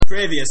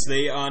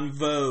Previously on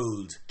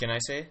Vold. Can I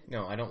say?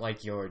 No, I don't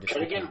like your And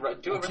description. again,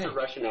 do it with a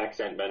Russian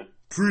accent, Ben.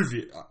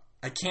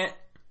 I can't.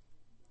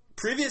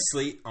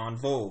 Previously on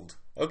Vold.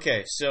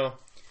 Okay, so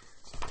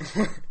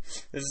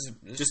this is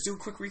Just do a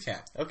quick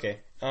recap. okay.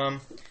 What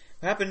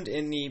happened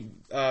in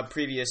the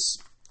previous?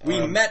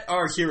 We met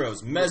our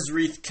heroes,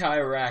 Mesrith,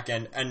 Kyrak,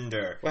 and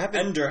Ender. What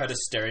happened? Ender had a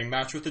staring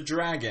match with a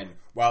dragon,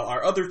 while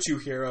our other two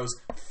heroes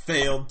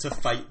failed to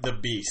fight the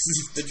beast.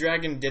 The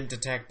dragon didn't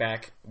attack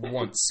back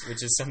once,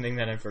 which is something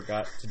that I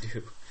forgot to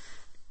do.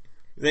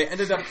 They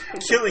ended up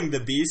killing the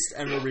beast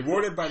and were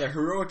rewarded by their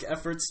heroic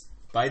efforts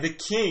by the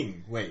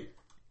king. Wait.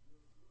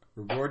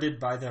 Rewarded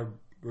by the...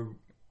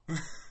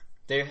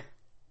 They,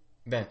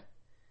 Ben.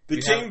 The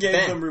you king have- gave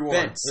Ben, them rewards.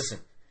 Ben, listen.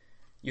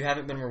 You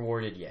haven't been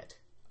rewarded yet.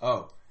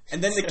 Oh.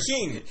 And then the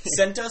king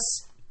sent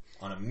us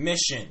on a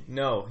mission.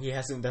 No, he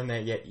hasn't done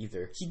that yet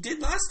either. He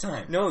did last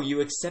time. No, you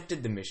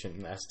accepted the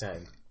mission last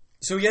time.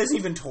 So he hasn't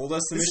even told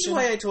us the This mission? is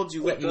why I told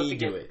you let Supposed me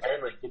to do get it.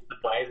 Iron, like, get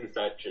supplies and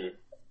such, and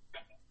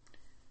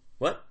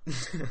What?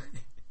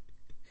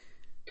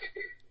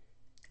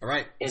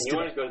 Alright. you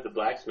want to go to the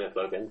blacksmith,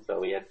 Logan, so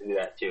we have to do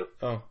that too.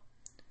 Oh.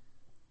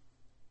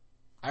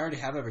 I already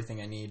have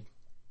everything I need.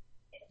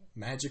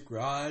 Magic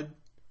rod,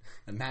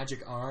 a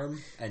magic arm,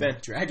 and Ben.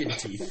 dragon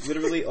teeth.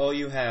 Literally all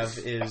you have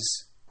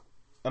is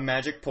a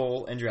magic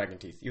pole and dragon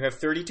teeth. You have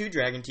 32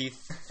 dragon teeth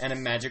and a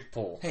magic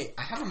pole. Hey,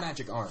 I have a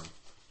magic arm.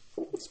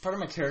 It's part of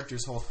my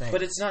character's whole thing.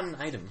 But it's not an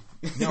item.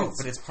 no,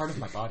 but it's part of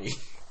my body.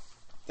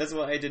 That's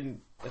why I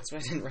didn't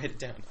write it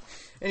down.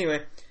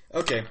 Anyway,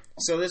 okay.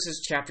 So this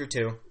is chapter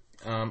 2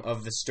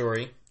 of the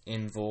story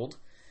in Vold.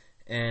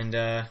 And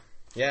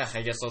yeah,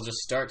 I guess I'll just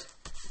start.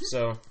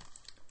 So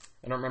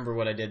I don't remember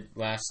what I did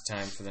last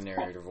time for the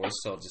narrator voice,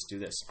 so I'll just do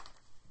this.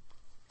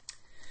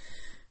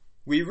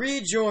 We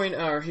rejoin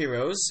our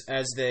heroes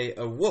as they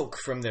awoke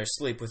from their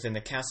sleep within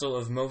the castle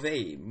of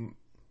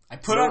I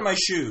put on my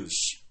shoes.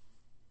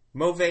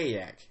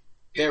 Movayak.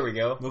 There we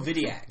go.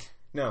 Movidiac.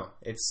 No,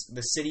 it's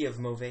the city of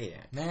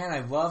Movayak. Man, I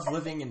love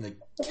living in the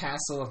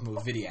castle of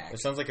Movidiac.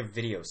 It sounds like a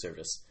video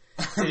service.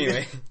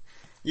 Anyway,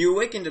 you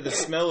awaken to the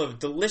smell of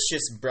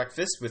delicious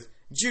breakfast with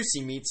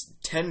juicy meats,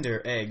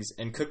 tender eggs,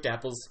 and cooked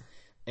apples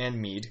and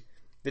mead.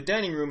 The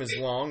dining room is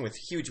long with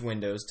huge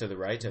windows to the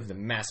right of the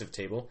massive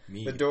table.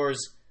 Mead. The doors...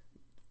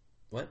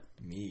 What?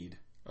 Mead.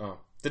 Oh.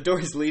 The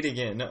doors leading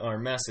in are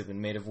massive and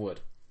made of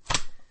wood.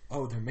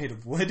 Oh, they're made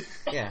of wood?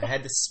 Yeah, I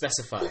had to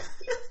specify.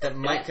 That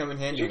might come in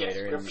handy Your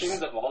later.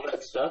 descriptions of all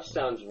that stuff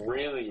sounds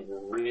really,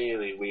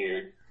 really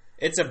weird.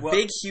 It's a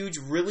big, huge,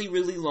 really,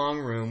 really long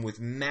room with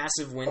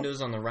massive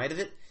windows on the right of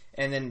it,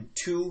 and then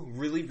two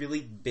really, really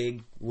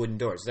big wooden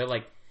doors. They're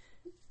like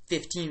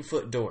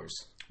 15-foot doors.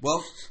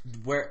 Well,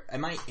 where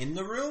am I in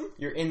the room?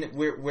 You're in.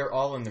 We're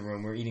all in the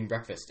room. We're eating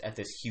breakfast at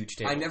this huge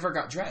table. I never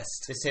got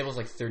dressed. This table's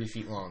like 30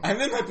 feet long. I'm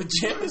in my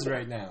pajamas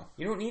right now.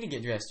 You don't need to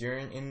get dressed. You're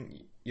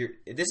in.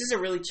 This is a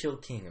really chill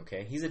king.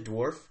 Okay, he's a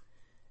dwarf,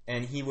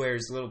 and he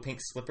wears little pink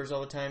slippers all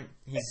the time.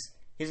 He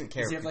doesn't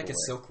care. Does he what have like a people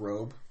wear. silk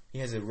robe? He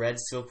has a red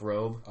silk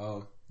robe.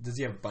 Oh, does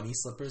he have bunny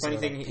slippers? Funny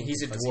that are, thing, like, pink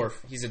he's a and fuzzy? dwarf.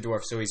 He's a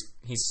dwarf, so he's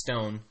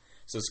stone.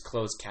 So his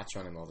clothes catch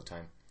on him all the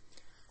time.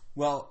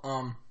 Well,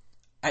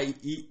 I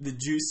eat the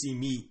juicy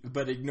meat,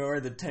 but ignore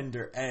the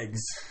tender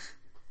eggs.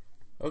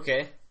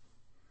 Okay.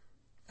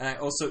 And I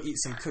also eat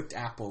some cooked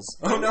apples.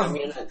 I Oh no!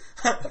 mean,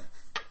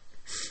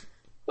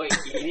 wait,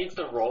 you need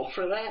to roll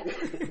for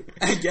that?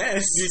 I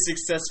guess. You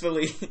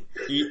successfully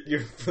eat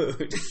your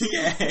food.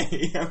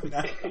 Yay! I'm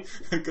not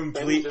a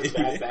complete Ben's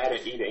just that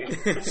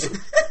idiot. bad at eating.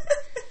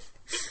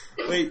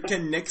 Wait,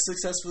 can Nick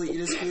successfully eat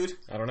his food?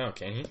 I don't know.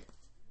 Can he?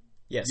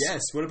 Yes.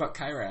 Yes. What about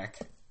Kyrak?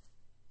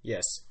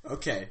 Yes.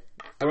 Okay.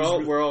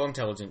 We're all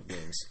intelligent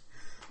beings.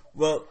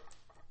 Well,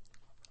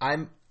 I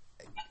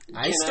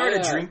start a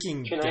I,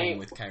 drinking can game I,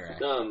 with Kyrak.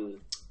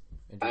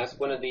 Ask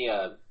one of the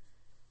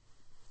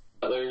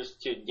others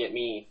to get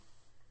me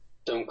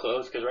some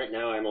clothes, because right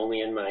now I'm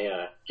only in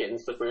my kitten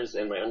slippers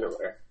and my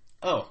underwear.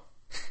 Oh.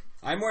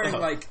 I'm wearing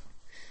like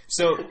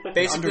So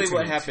basically,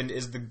 what undertunic. happened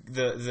is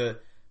the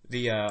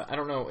I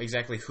don't know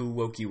exactly who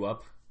woke you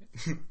up.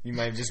 You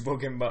might have just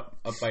woken up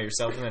by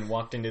yourself and then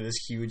walked into this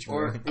huge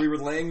or room. we were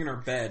laying in our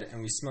bed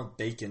and we smelled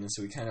bacon, and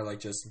so we kind of like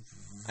just.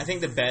 I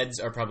think the beds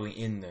are probably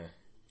in the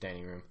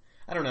dining room.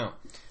 I don't know.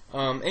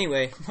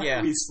 Anyway, Why yeah.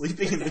 are we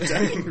sleeping in the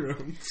dining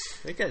room?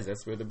 Because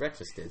that's where the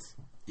breakfast is.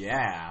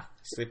 Yeah.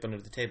 Sleep under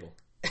the table.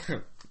 I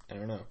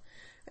don't know.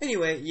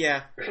 Anyway,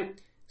 yeah.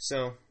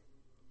 So,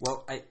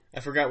 Well, I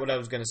forgot what I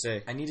was going to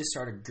say. I need to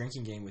start a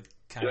drinking game with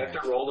Do I have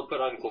Kyrak. to roll to put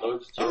on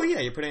clothes too? Oh, yeah,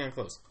 you're putting on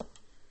clothes.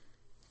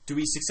 Do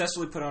we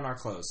successfully put on our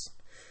clothes?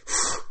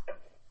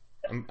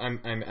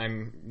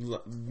 I'm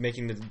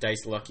making the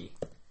dice lucky.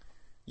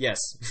 Yes.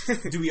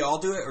 Do we all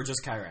do it or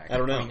just Kyrak? I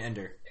don't know. I mean,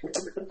 Ender.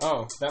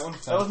 Oh, that one.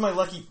 That was my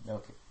lucky...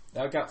 Okay.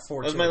 That got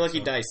 4. That was my lucky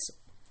dice.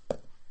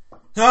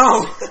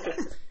 No!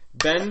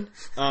 Ben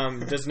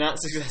does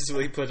not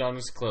successfully put on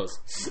his clothes.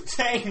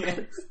 Dang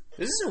it!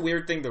 This is a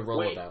weird thing to roll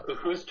Wait, about.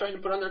 who's trying to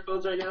put on their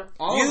clothes right now?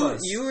 All of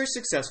us. You were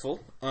successful.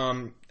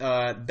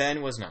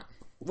 Ben was not.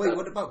 Wait,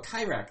 what about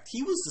Kyrak?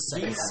 He was the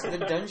second. He's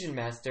the dungeon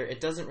master. It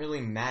doesn't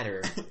really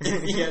matter.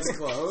 If he has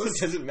clothes?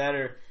 It doesn't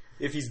matter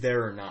if he's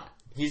there or not.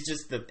 He's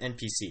just the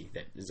NPC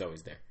that is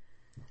always there.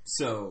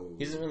 So...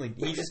 He doesn't really...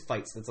 He just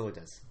fights. That's all he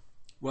does.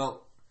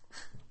 Well,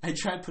 I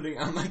tried putting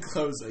on my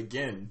clothes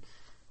again.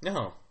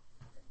 No.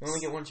 You only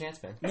get one chance,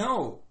 Ben.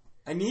 No.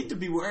 I need to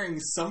be wearing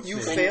something. You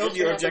Then failed just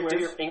your have to objective.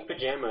 Wear your pink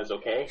pajamas,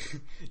 okay?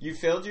 You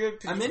failed your...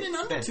 I'm in an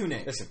Ben,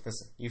 undertunic. Listen.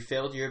 You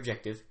failed your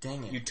objective.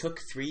 Dang it. You took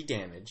 3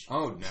 damage.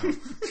 Oh, no.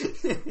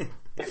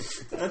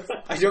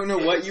 I don't know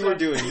what you were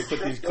doing. You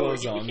put these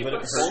clothes on, He but it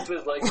put hurt. both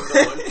his legs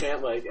into one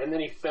pant leg, and then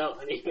he fell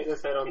and he hit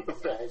his head on the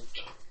bed.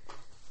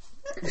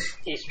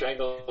 He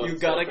strangled You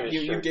himself got in his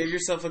you shirt. gave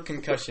yourself a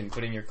concussion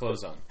putting your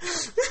clothes on.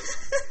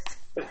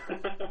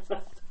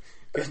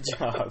 Good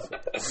job.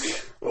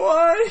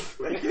 Why?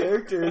 My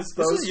character is This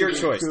supposed was your to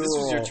be choice. cool. This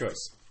was your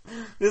choice.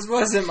 This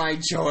wasn't my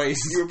choice.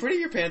 You were putting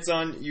your pants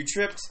on. You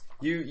tripped.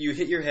 You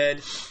hit your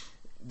head.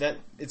 That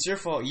it's your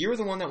fault. You were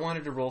the one that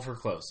wanted to roll for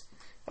clothes.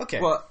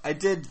 Okay. Well, I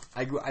did.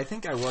 I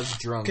think I was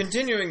drunk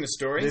Continuing the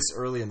story, this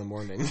early in the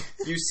morning.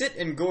 you sit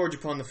and gorge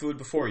upon the food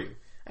before you.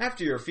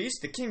 After your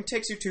feast, the king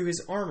takes you to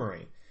his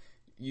armory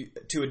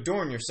to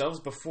adorn yourselves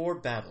before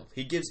battle.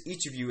 He gives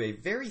each of you a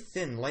very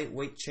thin,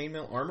 lightweight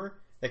chainmail armor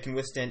that can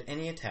withstand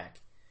any attack.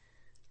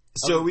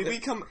 So we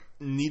become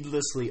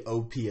needlessly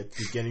OP at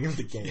the beginning of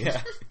the game.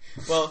 Yeah.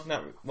 Well,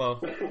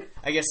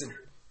 I guess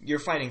you're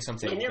fighting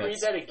something. Can you read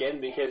that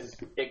again? Because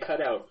it cut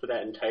out for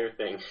that entire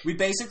thing. We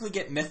basically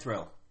get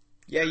Mithril.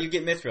 Yeah, you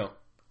get Mithril.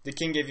 The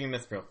king gave you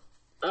Mithril.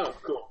 Oh,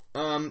 cool.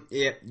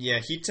 Yeah,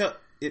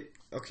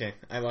 okay,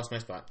 I lost my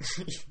spot.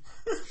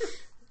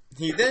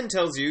 He then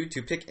tells you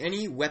to pick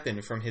any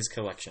weapon from his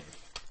collection.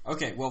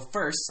 Okay, well,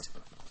 first,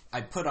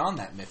 I put on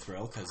that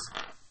Mithril, because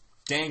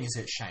dang is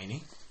it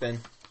shiny. Ben,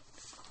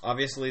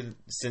 obviously,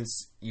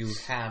 since you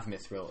have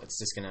Mithril, it's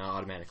just going to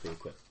automatically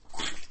equip.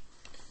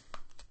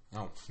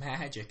 Oh,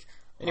 magic.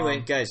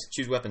 Anyway, guys,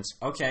 choose weapons.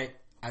 Okay,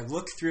 I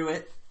look through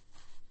it,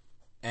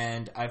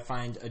 and I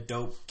find a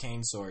dope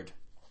cane sword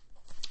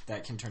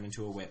that can turn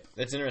into a whip.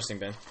 That's interesting,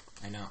 Ben.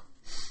 I know.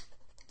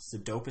 It's the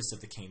dopest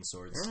of the cane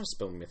swords. I don't know how to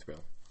spell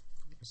Mithril.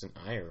 It's an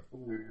I or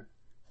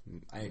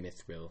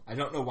Mithril. I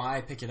don't know why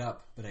I pick it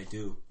up, but I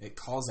do. It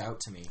calls out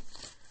to me.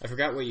 I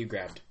forgot what you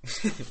grabbed.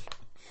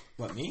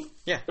 What, me?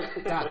 Yeah.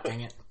 God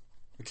dang it.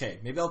 Okay,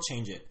 maybe I'll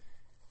change it.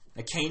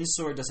 A cane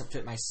sword doesn't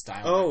fit my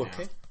style Oh, right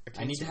okay. now.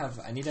 I need to have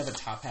a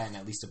top hat and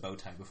at least a bow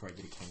tie before I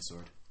get a cane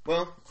sword.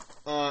 Well,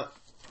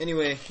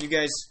 anyway, you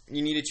guys,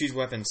 you need to choose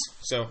weapons.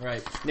 So,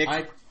 Right. Nick,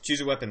 choose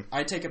a weapon.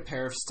 I take a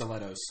pair of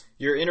stilettos.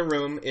 You're in a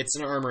room. It's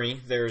an armory.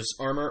 There's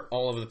armor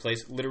all over the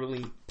place.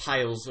 Literally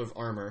piles of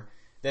armor.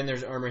 Then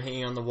there's armor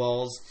hanging on the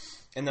walls.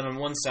 And then on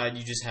one side,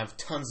 you just have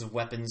tons of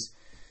weapons.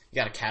 You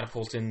got a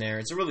catapult in there.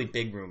 It's a really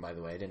big room, by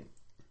the way. I didn't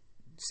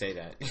say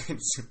that.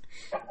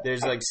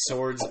 There's like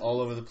swords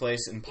all over the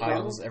place and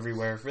piles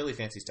everywhere. Really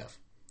fancy stuff.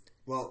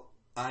 Well,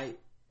 oh.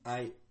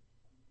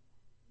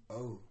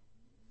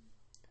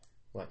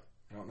 What?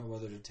 I don't know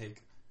whether to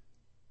take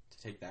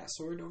that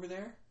sword over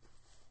there.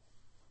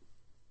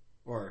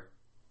 Or,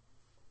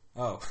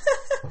 oh.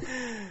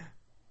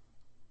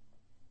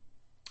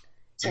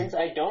 Since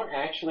I don't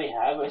actually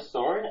have a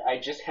sword, I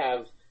just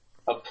have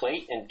a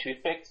plate and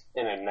toothpicks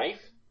and a knife.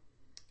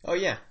 Oh,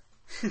 yeah.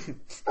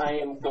 I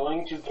am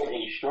going to get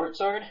a short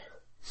sword.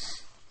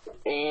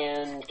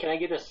 And can I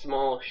get a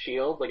small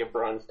shield, like a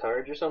bronze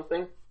targe or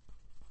something?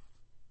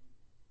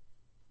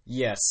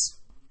 Yes.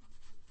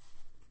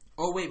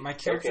 Oh, wait, my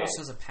character Okay.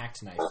 also has a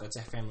packed knife. That's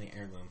a family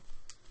heirloom.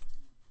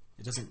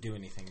 It doesn't do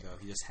anything, though.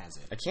 He just has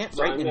it. I can't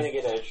So I'm write going to in...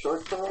 get a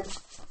short sword,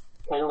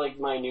 kind of like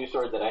my new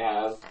sword that I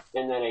have,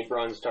 and then a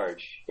bronze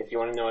targe. If you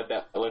want to know what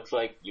that looks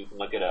like, you can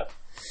look it up.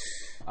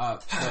 No,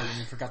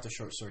 you forgot the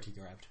short sword he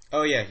grabbed.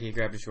 Oh, yeah, he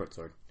grabbed a short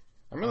sword.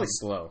 I'm really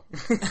slow.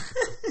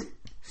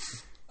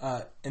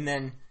 And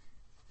then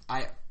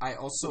I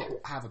also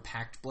have a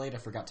packed blade. I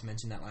forgot to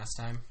mention that last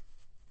time.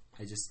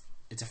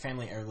 It's a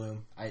family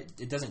heirloom.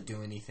 It doesn't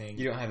do anything.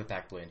 You don't have a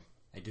pack blade.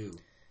 I do.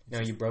 No,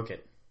 you broke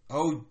it.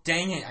 Oh,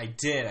 dang it. I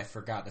did. I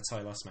forgot. That's how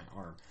I lost my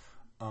arm.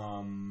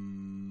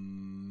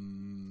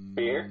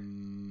 Beer?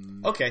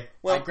 Okay,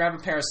 well... I grab a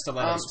pair of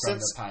stilettos from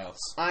since- the piles.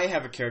 I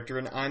have a character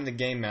and I'm the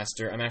game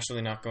master. I'm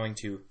actually not going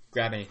to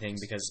grab anything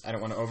because I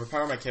don't want to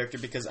overpower my character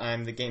because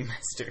I'm the game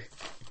master.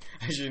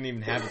 I shouldn't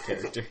even have a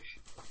character.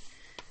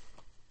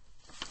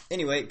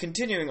 Anyway,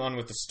 continuing on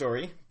with the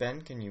story.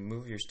 Ben, can you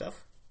move your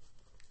stuff?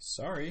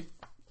 Sorry.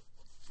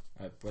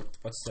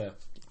 What's the...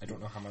 I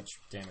don't know how much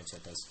damage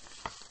that does.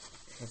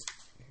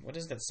 What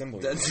is that symbol?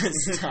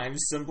 That's a times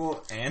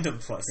symbol and a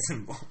plus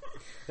symbol.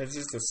 That's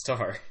just a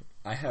star.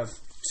 I have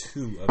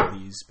 2 of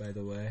these, by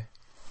the way.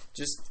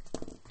 Just...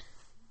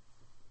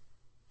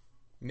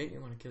 make me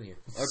want to kill you.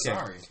 Okay.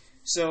 Sorry.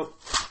 So...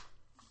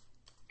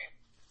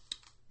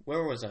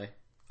 where was I?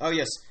 Oh,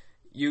 yes.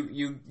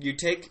 You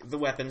take the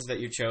weapons that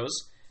you chose.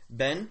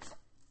 Ben,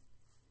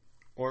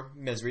 or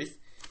Mesrith,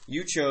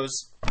 you chose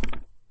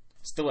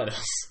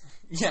stilettos.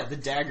 Yeah, the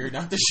dagger,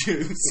 not the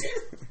shoes.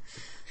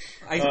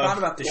 I thought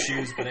about the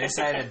shoes, but I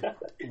decided,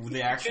 the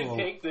You actual...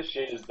 should take the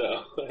shiz,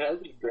 though.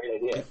 That'd be a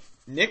great idea.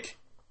 Nick,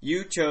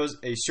 you chose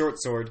a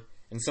short sword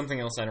and something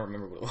else. I don't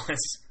remember what it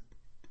was.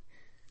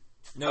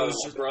 No,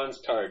 it's just... bronze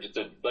targe. It's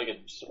like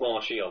a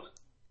small shield.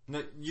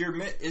 No,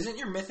 isn't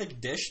your mythic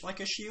dish like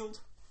a shield?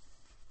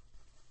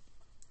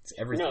 It's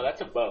everything. No,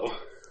 that's a bow.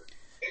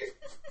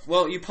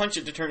 Well, you punch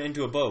it to turn it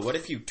into a bow. What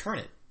if you turn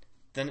it?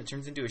 Then it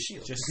turns into a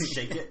shield. Just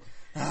shake it.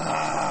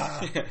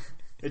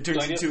 It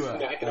turns into a...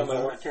 Smack it on my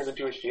arm, it turns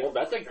into a shield.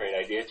 That's a great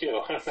idea,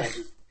 too.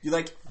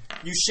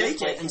 You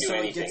shake it, and so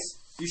anything. it gets...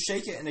 You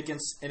shake it, and it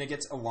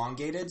gets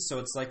elongated, so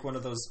it's like one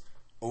of those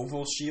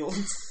oval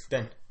shields.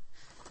 Ben,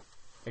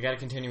 I gotta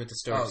continue with the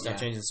story. Oh, Stop yeah.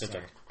 changing the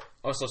subject. Sorry.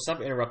 Also,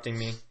 stop interrupting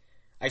me.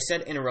 I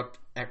said interrupt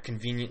at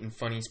convenient and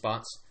funny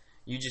spots.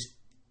 You just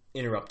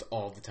interrupt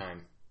all the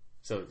time.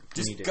 So you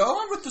Just need to go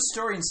on with the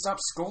story and stop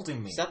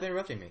scolding me. stop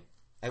interrupting me.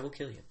 I will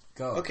kill you.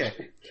 Go. Okay.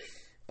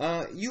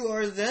 You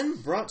are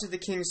then brought to the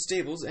king's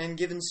stables and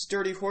given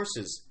sturdy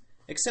horses.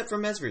 Except for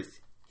Mesrith.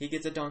 He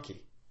gets a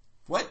donkey.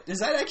 What? Does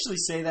that actually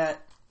say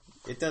that?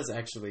 It does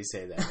actually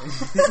say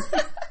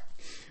that.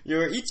 You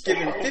are each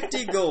given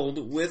 50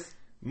 gold with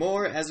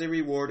more as a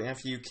reward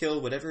after you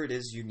kill whatever it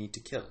is you need to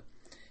kill.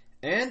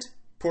 And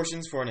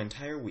portions for an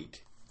entire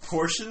week.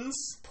 Portions?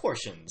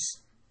 Portions.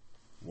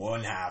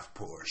 1/2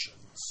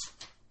 portions.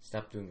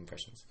 Stop doing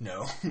impressions.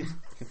 No.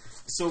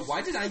 So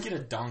why did I get a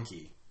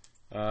donkey?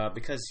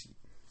 Because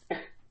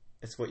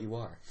it's what you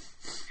are.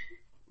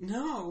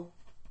 No.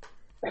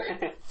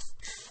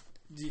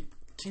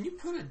 Can you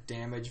put a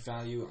damage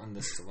value on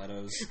the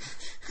stilettos?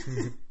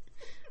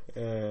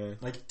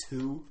 Like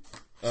 2?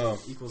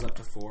 Oh. Equals up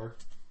to 4?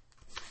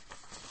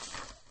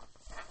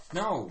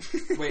 No.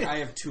 Wait, I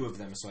have 2 of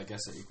them, so I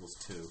guess it equals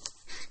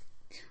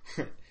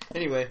 2.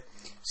 Anyway,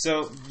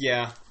 so,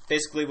 yeah.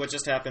 Basically what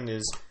just happened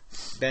is,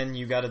 Ben,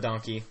 you got a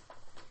donkey,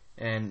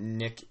 and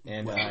Nick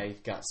and I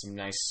got some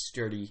nice,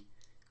 sturdy,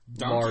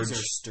 Donkeys large,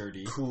 are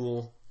sturdy.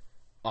 cool,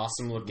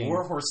 awesome-looking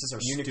War horses are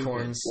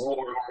unicorns.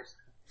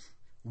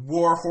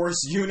 War horse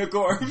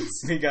unicorns.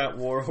 We got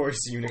war horse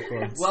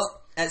unicorns.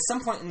 Well, at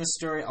some point in the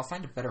story, I'll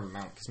find a better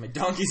mount because my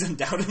donkey's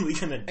undoubtedly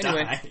gonna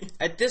Anyway, die.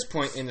 at this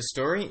point in the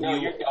story, No,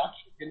 your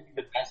donkey can be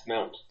the best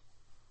mount.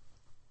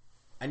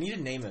 I need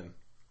to name him.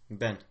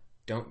 Ben,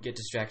 don't get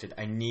distracted.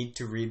 I need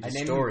to read the I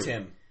named story.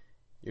 him Tim.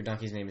 Your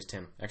donkey's name is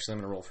Tim. Actually, I'm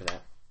going to roll for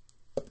that.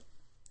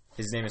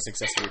 His name is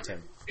successfully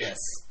Tim. Yes.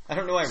 I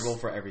don't know why I roll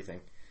for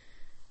everything.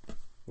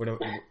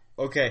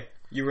 Okay,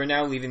 you are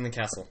now leaving the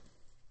castle.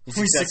 You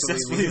We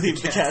successfully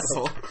leave the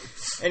castle.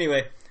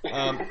 Anyway,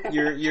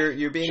 you're being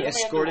Shouldn't we have to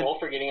escorted. roll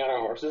for getting on our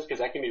horses? Because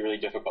that can be really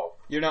difficult.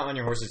 You're not on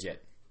your horses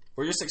yet.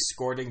 We're just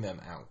escorting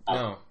them out.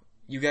 No,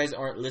 you guys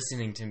aren't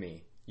listening to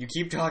me. You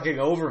keep talking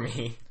over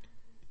me.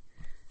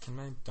 Can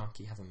my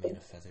donkey have a mane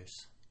of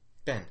feathers?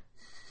 Ben,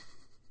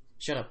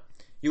 shut up.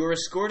 You are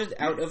escorted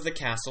out of the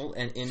castle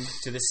and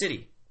into the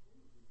city.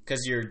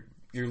 Because you're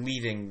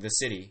leaving the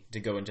city to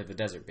go into the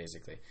desert,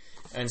 basically.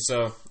 And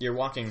so you're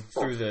walking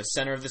through the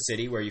center of the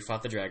city where you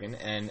fought the dragon,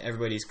 and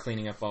everybody's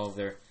cleaning up all of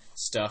their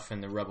stuff,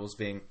 and the rubbles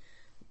being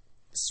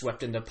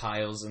swept into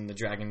piles, and the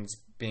dragons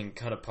being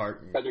cut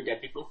apart and Other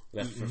dead people?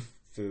 left for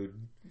food.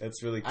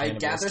 That's really I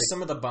cannibalistic. gather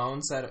some of the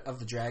bones of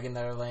the dragon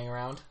that are laying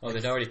around. Oh,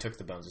 they already took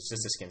the bones. It's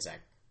just a skin sack.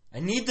 I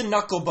need the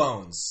knuckle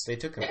bones. They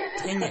took them.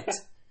 Dang it.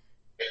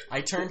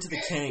 I turn to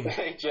the king.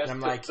 They just And I'm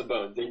took like- the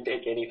bones. Didn't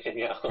take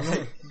anything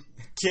else.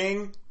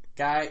 King,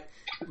 guy,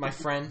 my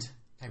friend,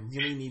 I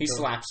really need He those.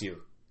 slaps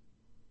you.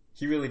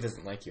 He really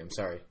doesn't like you. I'm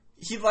sorry.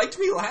 He liked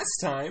me last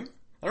time.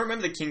 I don't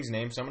remember the king's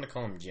name, so I'm going to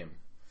call him Jim.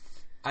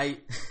 I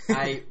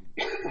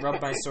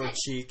rub my sore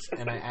cheek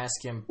and I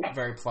ask him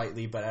very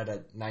politely, but at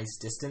a nice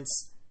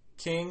distance,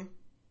 King,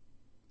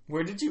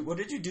 what did you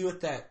do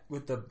with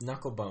the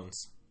knuckle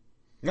bones?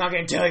 Not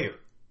going to tell you.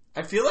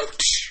 I feel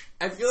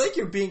like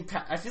you're being.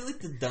 I feel like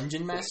the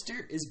dungeon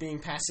master is being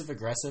passive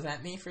aggressive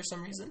at me for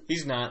some reason.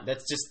 He's not.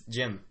 That's just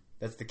Jim.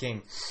 That's the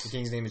king. The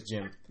king's name is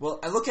Jim. Well,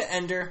 I look at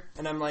Ender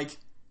and I'm like,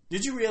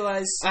 did you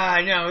realize?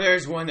 No,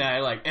 there's one that I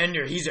like.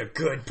 Ender, he's a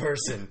good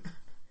person.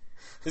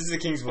 This is the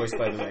king's voice,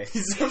 by the way. He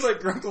sounds like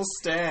Grunkle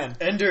Stan.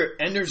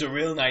 Ender's a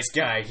real nice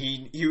guy.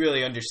 He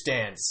really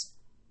understands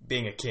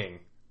being a king.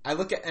 I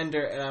look at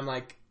Ender and I'm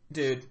like,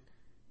 dude,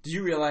 do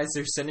you realize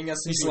they're sending us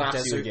He into a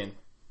slaps desert? you again.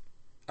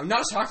 I'm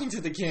not talking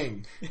to the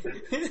king.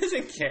 He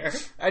doesn't care.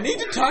 I need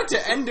to talk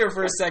to Ender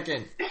for a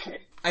second.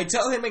 I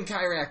tell him in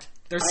Kyrak,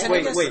 they're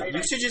sending us... Wait.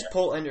 You should just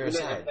pull Ender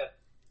aside.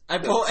 I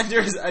pull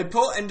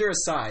Ender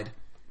aside,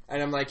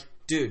 and I'm like,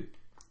 dude,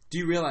 do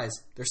you realize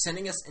they're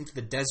sending us into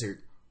the desert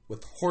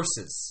with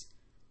horses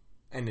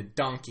and a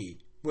donkey?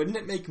 Wouldn't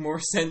it make more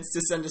sense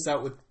to send us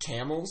out with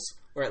camels,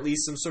 or at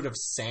least some sort of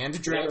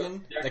sand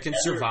dragon that can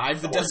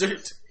survive the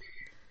desert?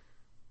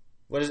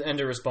 What does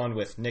Ender respond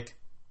with? Nick?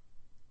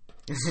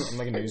 I'm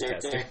like a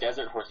newscaster. They're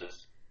desert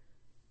horses.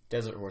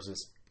 Desert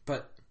horses.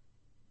 But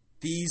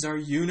these are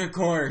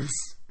unicorns.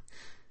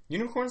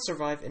 Unicorns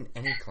survive in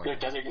any They're climate.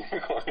 desert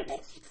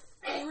unicorns.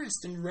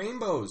 Forest and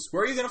rainbows.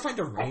 Where are you going to find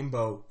a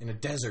rainbow in a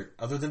desert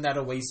other than that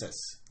oasis?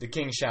 The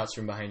king shouts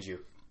from behind you.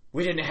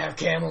 We didn't have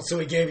camels, so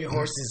we gave you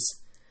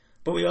horses.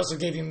 But we also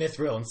gave you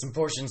mithril and some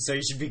portions, so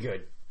you should be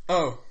good.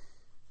 Oh.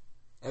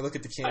 I look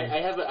at the king.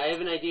 I have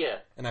an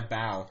idea. And I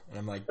bow. And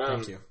I'm like,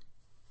 thank you.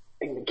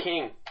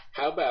 King,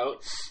 how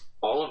about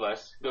all of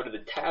us go to the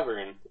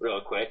tavern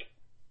real quick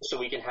so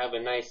we can have a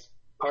nice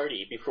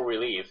party before we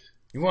leave?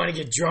 You want to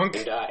get drunk?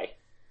 And die.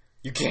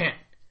 You can't.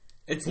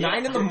 It's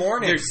 9 in the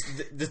morning. There's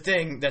the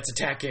thing that's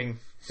attacking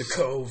the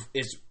cove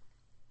is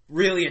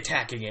really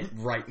attacking it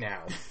right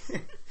now.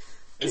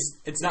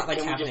 It's not like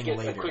Can happening we just get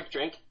later. a quick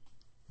drink?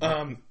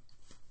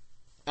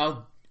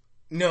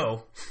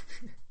 No.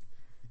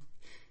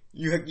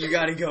 You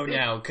gotta go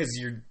now, because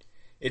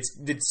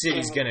the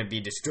city's gonna be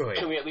destroyed.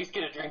 Can we at least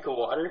get a drink of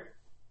water?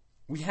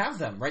 We have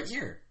them right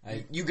here.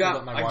 I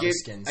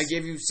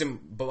gave you some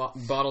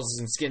bottles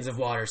and skins of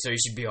water, so you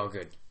should be all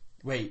good.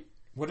 Wait,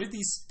 what are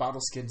these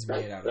bottle skins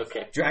made out of?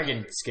 Okay.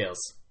 Dragon scales.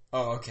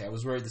 Oh, okay. I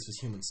was worried this was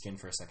human skin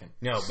for a second.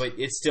 No, but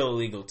it's still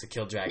illegal to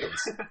kill dragons.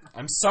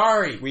 I'm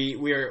sorry.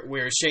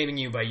 We're shaming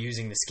you by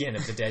using the skin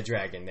of the dead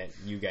dragon that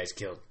you guys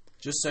killed.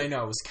 Just so you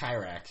know, it was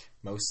Kyrak,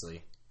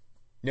 mostly.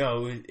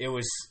 No, it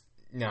was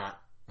not.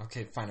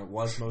 Okay, fine. It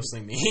was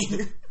mostly me.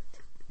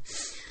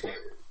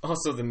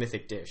 Also, the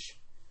mythic dish.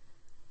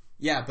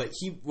 Yeah, but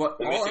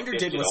all Ender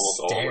did was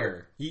almost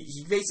stare.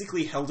 He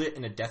basically held it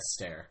in a death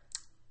stare.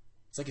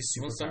 It's like a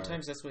superpower. Well,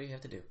 sometimes that's what you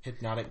have to do.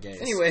 Hypnotic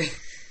gaze. Anyway,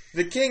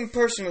 the king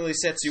personally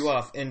sets you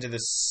off into the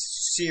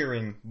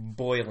searing,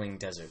 boiling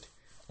desert.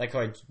 Like how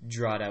I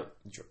drawn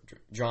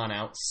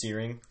out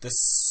searing. The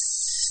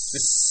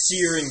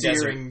searing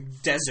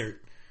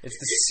desert. It's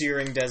the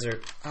searing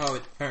desert. Oh,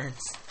 it burns.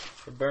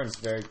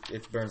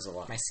 It burns a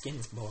lot. My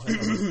skin's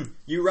boiling.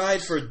 You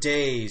ride for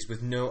days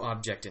with no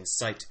object in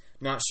sight.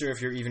 Not sure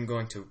if you're even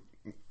going?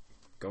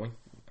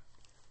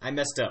 I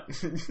messed up.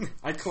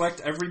 I collect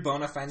every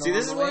bone I find. See,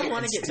 this is what I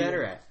want to get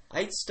better at.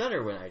 I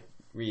stutter when I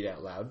read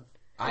out loud.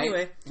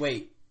 Anyway,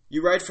 wait.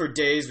 You ride for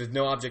days with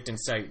no object in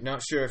sight.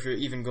 Not sure if you're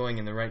even going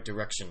in the right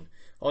direction.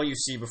 All you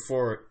see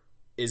before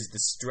is the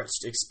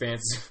stretched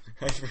expanse.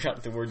 I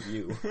forgot the word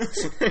 "you."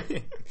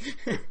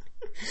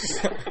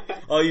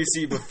 All you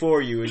see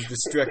before you is the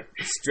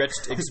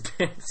stretched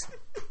expanse.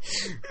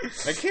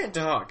 I can't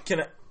talk.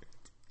 Can I?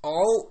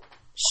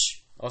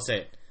 Shh. I'll say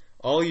it.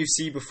 All you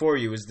see before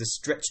you is the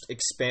stretched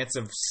expanse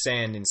of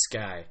sand and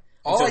sky.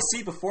 All I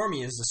see before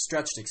me is the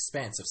stretched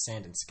expanse of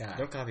sand and sky.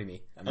 Don't copy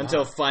me.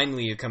 Until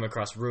finally you come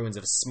across ruins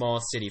of a small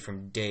city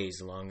from days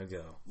long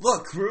ago.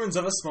 Look, ruins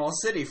of a small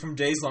city from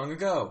days long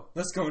ago.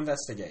 Let's go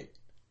investigate.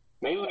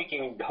 Maybe we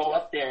can go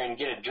up there and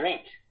get a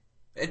drink.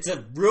 It's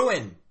a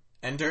ruin,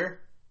 Ender.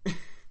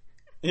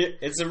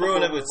 It's a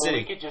ruin of a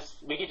city.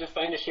 We could just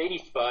find a shady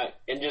spot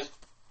and just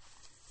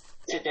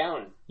sit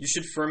down. You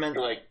should ferment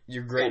for like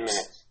your grapes. 10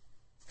 minutes.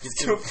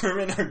 To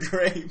ferment our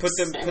grapes.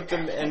 Put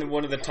them in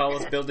one of the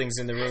tallest buildings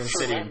in the ruined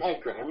city. My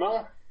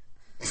grandma?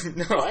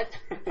 No. What?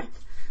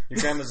 Your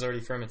grandma's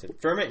already fermented.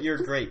 Ferment your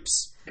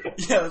grapes.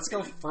 Yeah, let's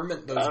go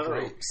ferment those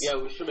grapes. Yeah,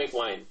 we should make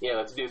wine. Yeah,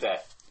 let's do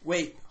that.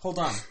 Wait, hold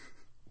on.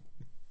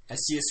 I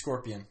see a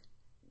scorpion.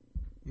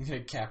 I'm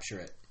gonna capture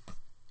it.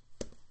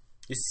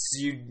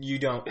 You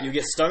don't. You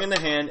get stung in the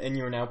hand and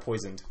you are now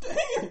poisoned.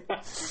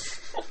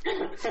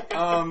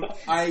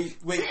 I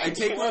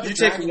take one of the You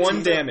take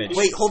one damage.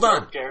 Wait, hold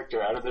on.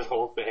 Character out of this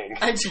whole thing.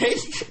 I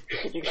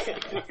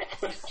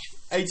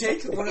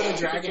take one of the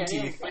dragon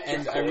teeth,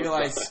 and I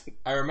realize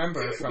I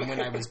remember from when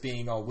I was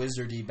being all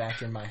wizardy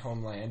back in my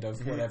homeland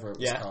of whatever it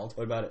was called.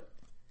 What about it?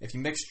 If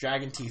you mix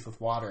dragon teeth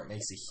with water, it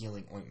makes a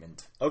healing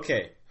ointment.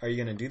 Okay, are you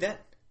gonna do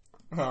that?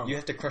 You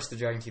have to crush the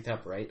dragon teeth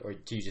up, right? Or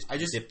do you just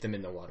dip them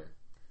in the water?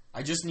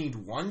 I just need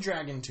one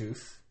dragon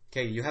tooth.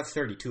 Okay, you have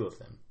 32 of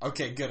them.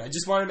 Okay, good. I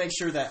just want to make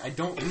sure that I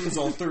don't lose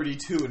all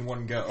 32 in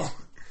one go.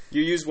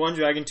 You use one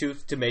dragon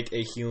tooth to make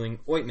a healing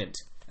ointment,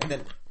 and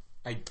then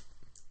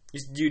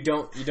you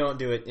don't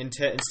do it.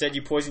 Instead,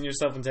 you poison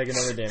yourself and take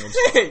another damage.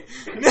 Hey,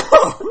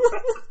 no!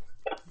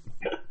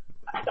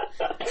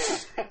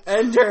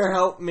 Ender,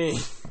 help me.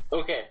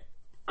 Okay,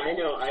 I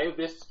know. I have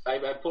this. I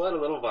pull out a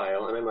little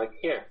vial, and I'm like,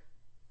 here,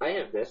 I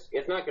have this.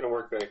 It's not going to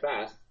work very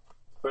fast,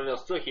 but it'll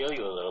still heal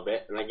you a little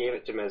bit. And I gave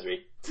it to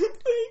Mesri.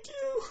 Thank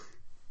you.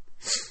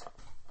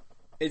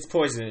 It's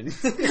poison.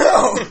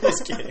 No!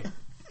 Just kidding.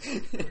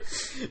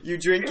 You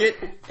drink it,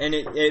 and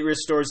it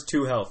restores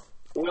 2 health.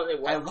 Well,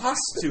 I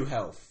lost 2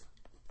 health.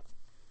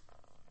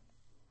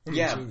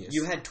 Yeah, genius.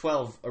 you had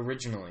 12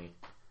 originally.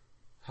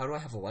 How do I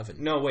have 11?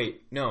 No,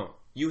 wait, no.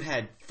 You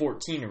had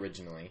 14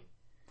 originally.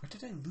 Where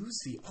did I lose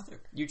the other?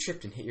 You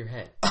tripped and hit your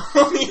head.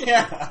 Oh,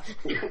 yeah.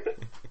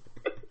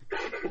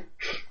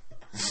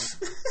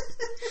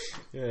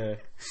 Yeah.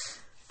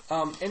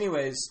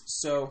 Anyways,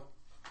 so...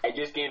 I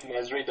just gave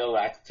Mesri the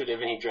laxative,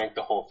 and he drank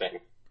the whole thing.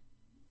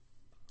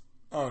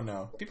 Oh,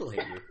 no. People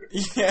hate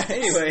you. Yeah.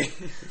 Anyway,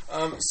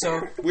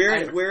 so...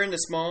 We're in a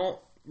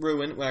small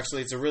ruin. Well,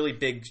 actually, it's a really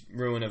big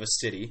ruin of a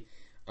city.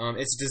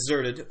 It's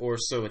deserted, or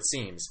so it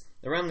seems.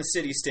 Around the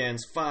city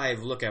stands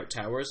 5 lookout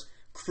towers,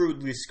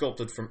 crudely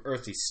sculpted from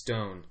earthy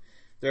stone.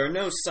 There are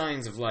no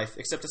signs of life,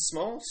 except a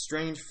small,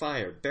 strange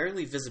fire,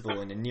 barely visible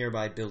in a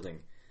nearby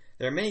building.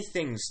 There are many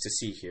things to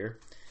see here.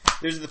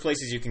 Those are the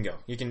places you can go.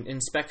 You can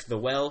inspect the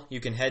well. You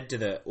can head to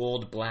the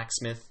old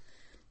blacksmith.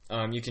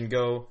 You can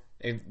go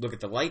and look at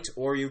the light,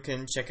 or you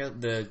can check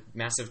out the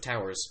massive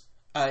towers.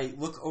 I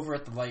look over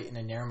at the light and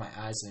I narrow my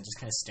eyes and I just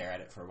kind of stare at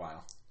it for a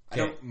while.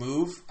 Okay. I don't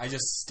move. I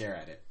just stare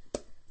at it.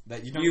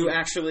 That You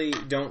actually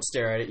don't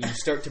stare at it. You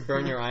start to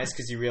burn your eyes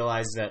because you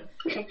realize that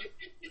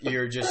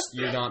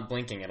you're not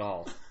blinking at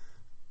all.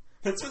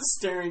 That's what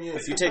staring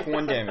is. You take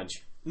 1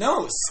 damage.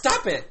 No,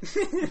 stop it!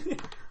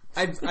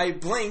 I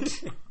blink,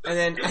 and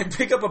then I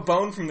pick up a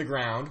bone from the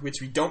ground, which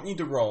we don't need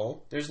to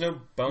roll. There's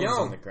no bones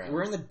on the ground.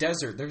 We're in the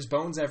desert. There's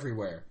bones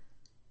everywhere.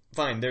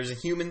 Fine, there's a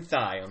human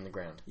thigh on the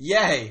ground.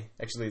 Yay!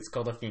 Actually, it's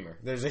called a femur.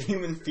 There's a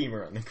human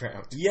femur on the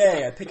ground.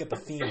 Yay, I pick up a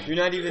femur. You're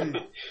not even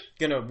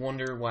gonna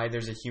wonder why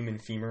there's a human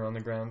femur on the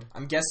ground.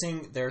 I'm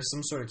guessing there's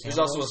some sort of There's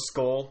cannibals. also a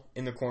skull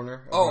in the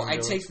corner. Oh, I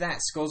take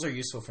that. Skulls are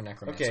useful for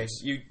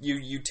necromancers. Okay,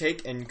 you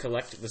take and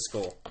collect the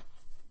skull.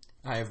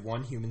 I have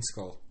 1 human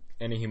skull.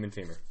 And a human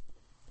femur.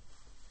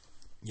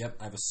 Yep,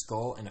 I have a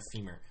skull and a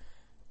femur.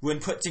 When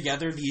put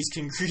together, these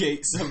can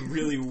create some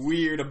really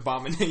weird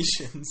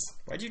abominations.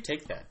 Why'd you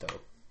take that,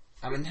 though?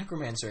 I'm a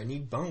necromancer. I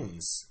need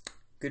bones.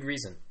 Good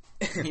reason.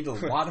 I need a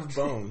lot of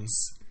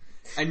bones.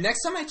 And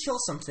next time I kill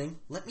something,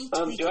 let me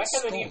take do I its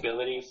have skull. any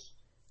abilities?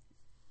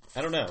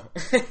 I don't know.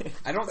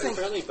 I don't think...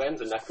 Apparently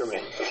Ben's a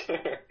necromancer.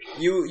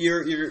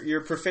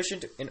 You're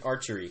proficient in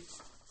archery.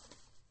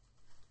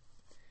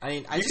 I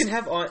mean, You can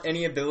have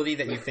any ability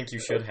that you think you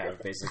should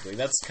have, basically.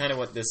 That's kind of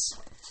what this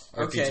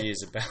RPG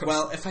is about.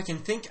 Well, if I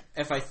think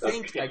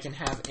I can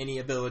have any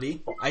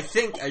ability, I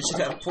think I should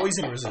have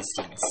poison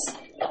resistance.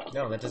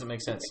 No, that doesn't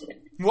make sense.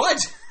 What?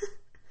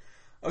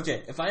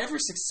 Okay, if I ever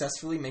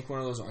successfully make one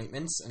of those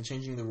ointments and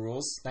changing the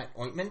rules, that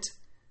ointment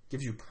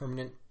gives you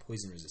permanent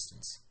poison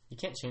resistance. You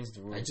can't change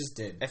the rules. I just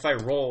did. If I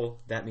roll,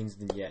 that means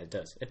then yeah, it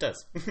does. It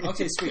does.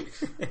 Okay, sweet.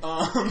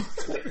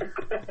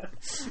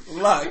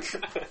 Luck.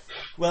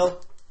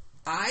 Well,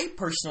 I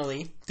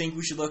personally think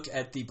we should look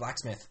at the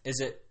blacksmith. Is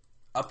it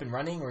up and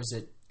running, or is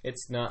it...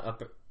 It's not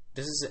up...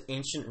 This is an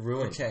ancient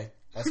ruin. Okay,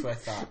 that's what I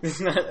thought. It's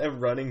not a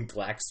running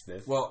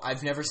blacksmith. Well,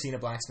 I've never seen a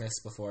blacksmith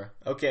before.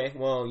 Okay,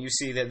 well, you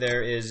see that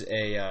there is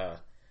a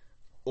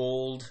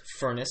old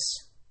furnace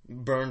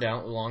burned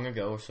out long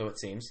ago, or so it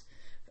seems.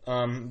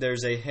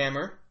 There's a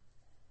hammer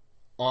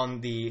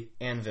on the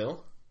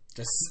anvil.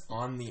 Just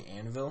on the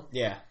anvil?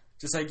 Yeah.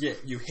 Just like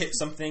you hit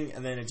something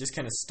and then it just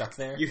kind of stuck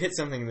there? You hit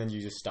something and then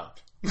you just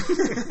stopped.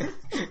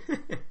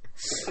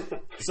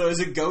 So is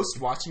a ghost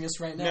watching us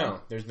right now? No,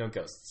 there's no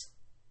ghosts.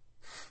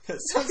 That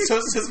sounds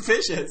so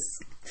suspicious.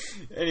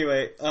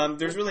 Anyway,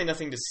 there's really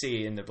nothing to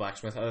see in the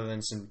blacksmith other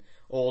than some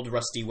old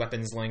rusty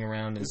weapons laying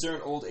around. And is there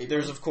an old apron?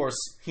 There's, of course,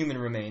 human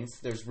remains.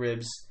 There's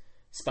ribs,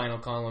 spinal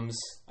columns,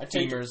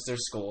 femurs,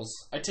 there's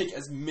skulls. I take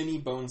as many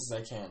bones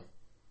as I can.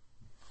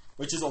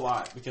 Which is a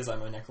lot, because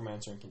I'm a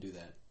necromancer and can do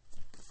that.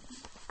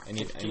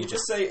 Can you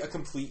just say a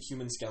complete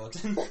human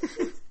skeleton?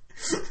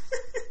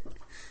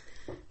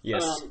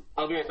 Yes.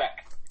 I'll be right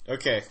back.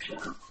 Okay.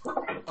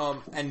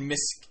 And Miss...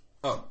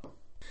 Oh.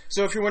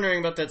 So if you're wondering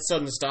about that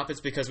sudden stop,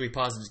 it's because we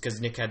paused it because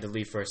Nick had to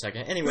leave for a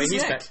second. Anyway, Who's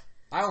he's Nick? back.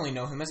 I only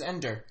know him as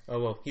Ender. Oh,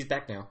 well, he's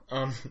back now.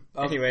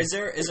 Anyway. Is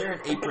there an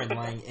apron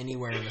lying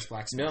anywhere in this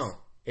blacksmith? No.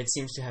 It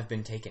seems to have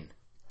been taken.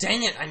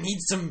 Dang it, I need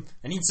some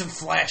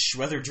flesh,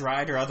 whether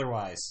dried or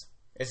otherwise.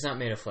 It's not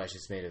made of flesh,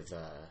 it's made of,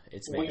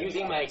 We're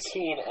using my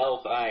keen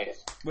elf eyes.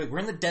 Wait, we're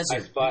in the I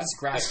desert. spot Where does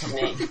grass a come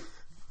snake. from?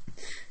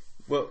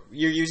 Well,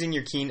 you're using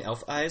your keen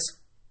elf eyes?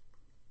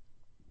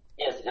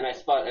 Yes, and I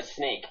spot a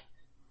snake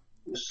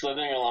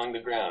slithering along the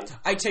ground.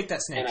 I take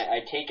that snake. And I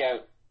take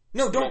out...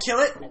 No, don't kill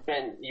it!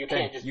 Ben, you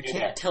can't just you do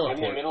can't that. teleport.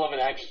 I'm in the middle of an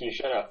action, you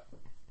shut up.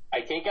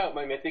 I take out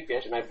my mythic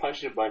dish and I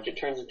punch it a bunch, it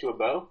turns into a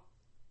bow,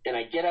 and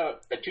I get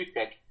out a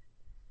toothpick,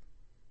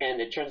 and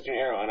it turns into an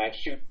arrow, and I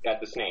shoot at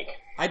the snake.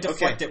 I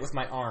deflect it with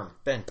my arm.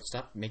 Ben,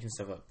 stop making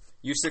stuff up.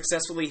 You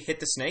successfully hit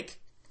the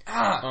snake.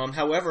 Ah!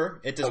 However,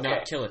 it does not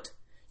Okay. kill it.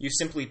 You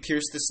simply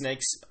pierce the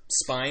snake's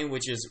spine,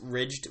 which is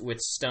ridged with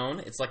stone.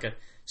 It's like a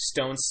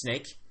stone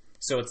snake.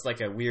 So it's like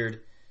a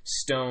weird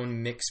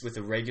stone mixed with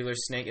a regular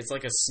snake. It's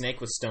like a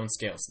snake with stone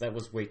scales. That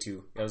was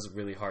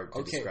really hard to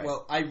Okay, describe.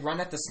 well, I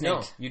run at the snake.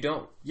 No, you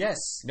don't. Yes.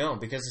 No,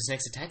 because the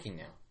snake's attacking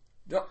now.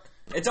 No,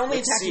 it's only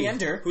Let's attacking see.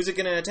 Ender. Who's it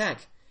going to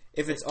attack?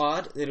 If it's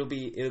odd, it'll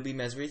be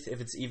Mesrith. If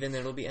it's even,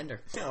 it'll be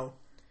Ender. No.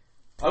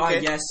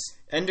 Okay. Yes.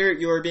 Ender,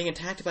 you are being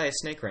attacked by a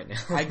snake right now.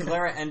 I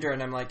glare at Ender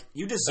and I'm like,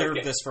 you deserve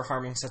Okay. this for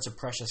harming such a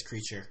precious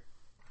creature.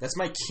 That's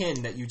my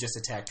kin that you just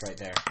attacked right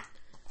there.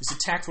 Just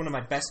attacked one of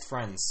my best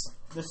friends.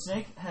 The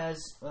snake has...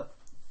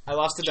 I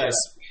lost the Shut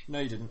dice. No,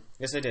 you didn't.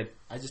 Yes, I did.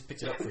 I just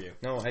picked it up for you.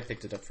 No, I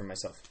picked it up for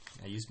myself.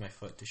 I used my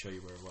foot to show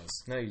you where it was.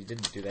 No, you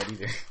didn't do that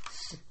either.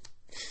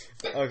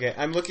 Okay,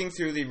 I'm looking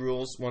through the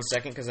rules 1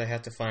 second because I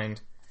have to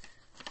find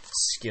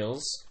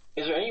skills.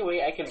 Is there any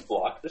way I can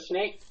block the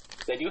snake?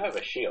 'Cause I do have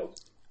a shield.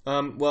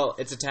 Well,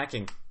 it's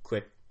attacking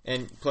quick,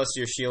 and plus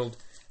your shield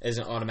is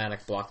an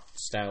automatic block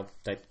style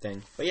type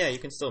thing. But yeah, you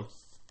can still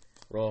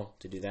roll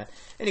to do that.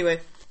 Anyway,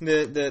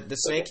 the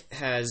snake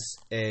has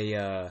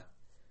a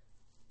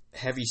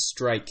heavy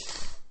strike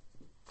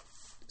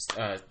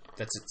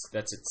That's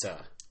its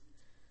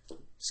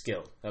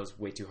skill. That was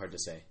way too hard to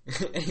say.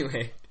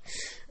 Anyway,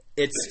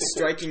 it's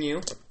striking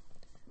you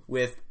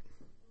with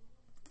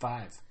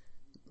 5.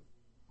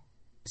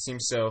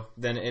 Seems so.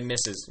 Then it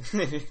misses.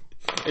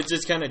 It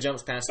just kind of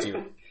jumps past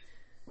you.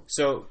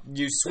 So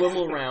you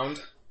swivel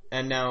around,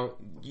 and now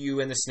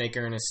you and the snake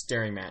are in a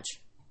staring match.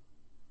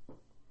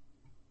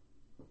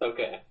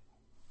 Okay.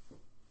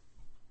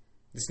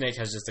 The snake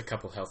has just a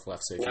couple health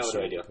left, so if Now you what shoot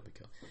do I it, do? it'll probably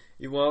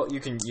kill. Well, you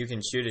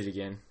can shoot it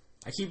again.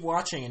 I keep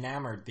watching,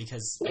 enamored,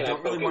 because I Can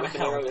don't really want to with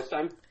an arrow help. this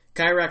time?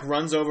 Kyrak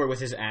runs over with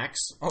his axe.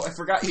 Oh, I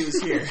forgot he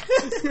was here.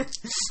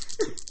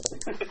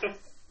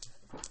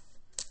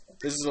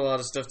 This is a lot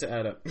of stuff to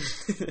add up.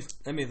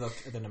 Let me look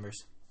at the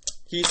numbers.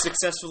 He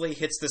successfully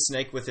hits the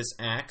snake with his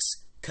axe,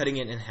 cutting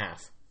it in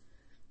half.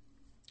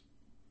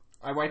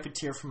 I wipe a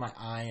tear from my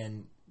eye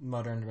and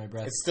mutter under my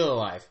breath. It's still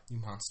alive. You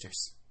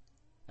monsters.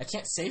 I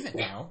can't save it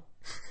now.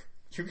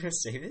 You're gonna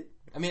save it?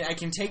 I mean, I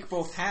can take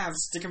both halves,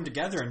 stick them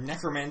together, and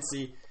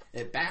necromancy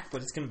it back,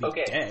 but it's going to be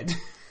Okay. dead.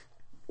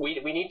 We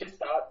need to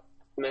stop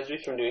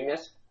Mesri from doing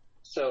this.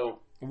 So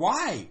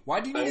Why?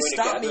 Why do you I'm need to going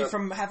to stop me gather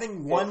from having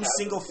both one halves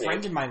single of the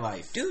friend snake. in my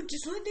life? Dude,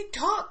 just let me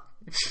talk.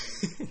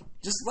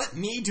 Just let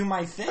me do my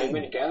I'm going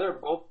to thing. gather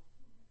both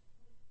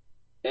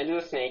into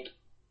the snake.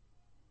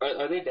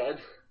 Are they dead?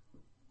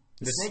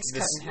 The snake's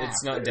cut in half.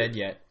 It's not dead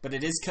yet. But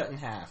it is cut in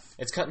half.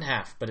 It's cut in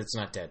half, but it's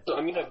not dead. So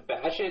I'm going to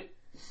bash it.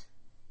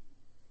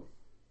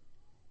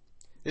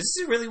 This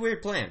is a really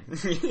weird plan.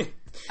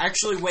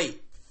 Actually,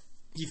 wait.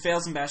 He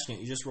fails in bashing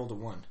it. You just rolled a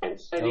 1.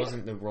 That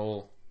wasn't the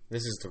roll.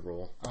 This is the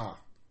roll. Oh.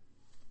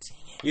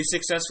 You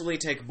successfully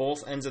take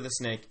both ends of the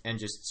snake and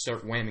just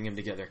start whamming them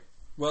together.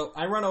 Well,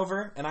 I run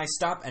over and I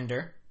stop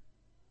Ender.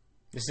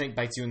 The snake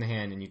bites you in the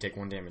hand and you take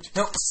 1 damage.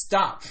 No,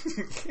 stop.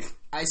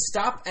 I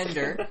stop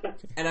Ender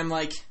and I'm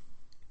like,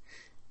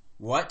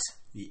 what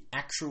the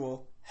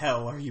actual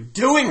hell are you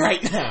doing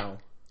right now?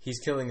 He's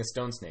killing a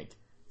stone snake.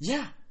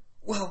 Yeah.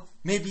 Well,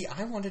 maybe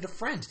I wanted a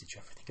friend. Did you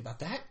ever think about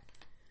that?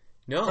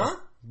 No, Huh?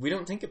 we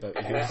don't think about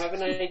I you. have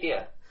an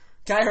idea.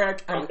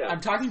 Kyrak, Okay.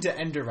 I'm talking to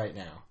Ender right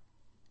now.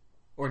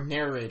 Or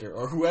narrator,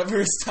 or whoever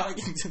is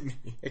talking to me.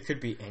 It could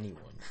be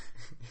anyone.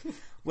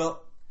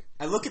 Well,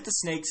 I look at the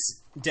snake's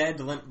dead,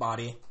 limp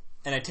body,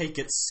 and I take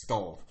its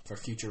skull for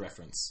future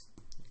reference.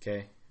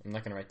 Okay, I'm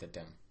not going to write that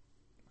down.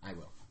 I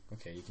will.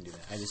 Okay, you can do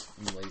that.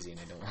 I'm lazy and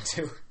I don't want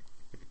to.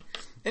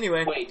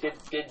 Anyway, Wait, did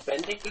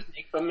Ben take the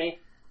snake from me?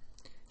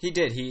 he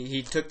did.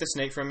 He took the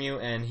snake from you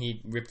and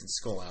he ripped its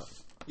skull out.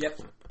 Yep.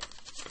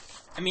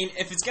 I mean,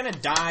 if it's gonna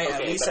die, Okay,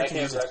 at least but I can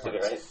have use the its rest of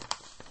it, parts. right?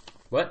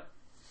 What?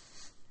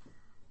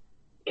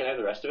 Can I have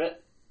the rest of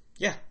it?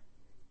 Yeah.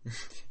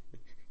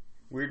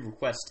 Weird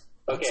request.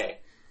 Okay.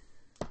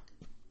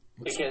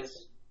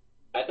 Because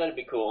I thought it'd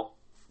be cool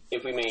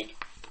if we make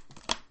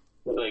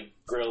like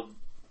grilled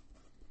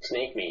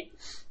snake meat.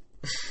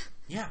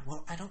 Yeah,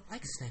 well, I don't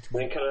like snake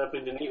Then meat. cut it up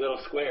into neat little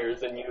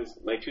squares and use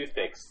my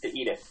toothpicks to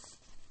eat it.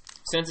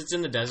 Since it's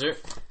in the desert,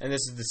 and this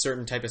is the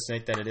certain type of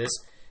snake that it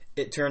is,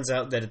 it turns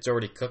out that it's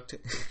already cooked.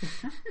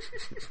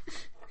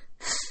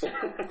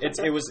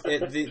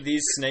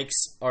 These snakes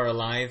are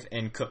alive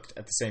and cooked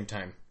at the same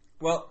time.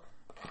 Well,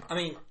 I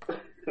mean,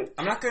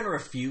 I'm not going to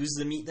refuse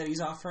the meat that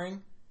he's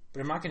offering,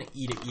 but I'm not going to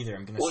eat it either.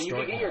 I'm going to Well, you store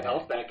could it get in your my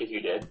health bag. back if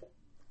you did.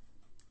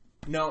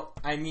 No,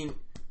 I mean,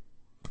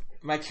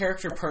 my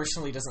character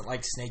personally doesn't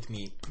like snake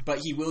meat, but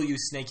he will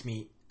use snake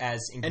meat as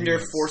Ender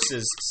ingredients.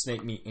 forces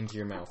snake meat into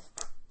your mouth.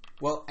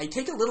 Well, I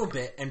take a little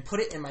bit and put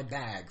it in my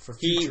bag for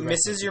He future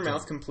misses reference your again.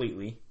 mouth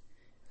completely,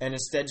 and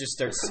instead just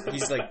starts.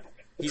 He's like,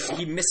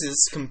 he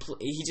misses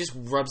completely. He just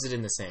rubs it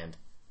in the sand.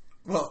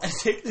 Well, I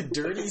take the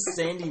dirty,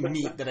 sandy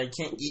meat that I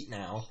can't eat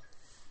now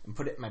and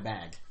put it in my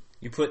bag.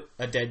 You put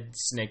a dead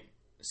snake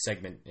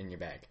segment in your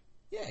bag.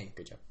 Yay.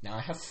 Good job. Now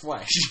I have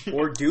flesh.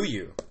 Or do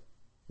you?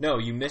 No,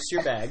 you miss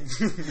your bag.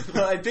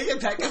 Well, I pick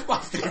it back up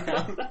off the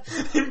ground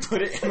and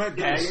put it in my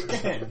bag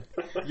again.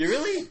 You're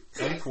really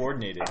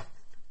uncoordinated.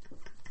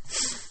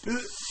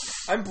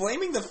 I'm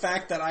blaming the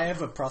fact that I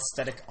have a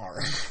prosthetic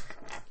arm.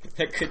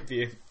 That could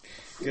be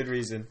a good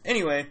reason.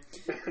 Anyway,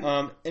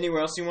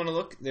 anywhere else you want to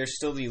look? There's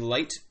still the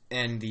light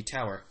and the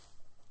tower.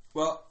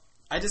 Well,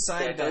 I I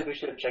decided feel like that... we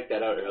should have checked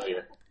that out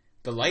earlier.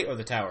 The light or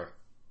the tower?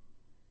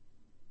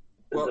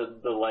 Well-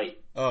 The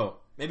light. Oh,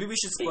 Maybe we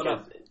should split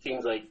Because up. it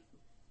seems like...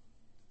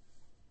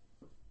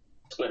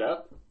 Split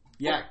up?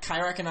 Yeah,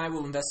 Kyrak and I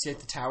will investigate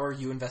the tower,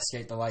 you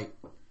investigate the light.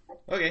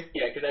 okay.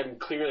 Yeah, because I'm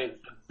clearly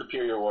the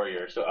superior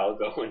warrior, so I'll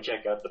go and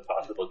check out the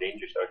possible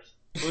danger source.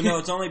 Well, no,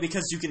 it's only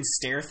because you can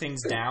stare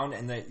things down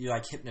and that you,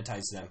 like,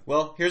 hypnotize them.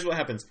 Well, here's what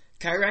happens.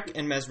 Kyrak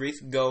and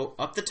Mesrith go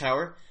up the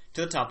tower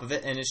to the top of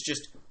it, and it's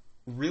just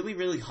really,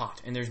 really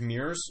hot. And there's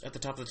mirrors at the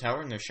top of the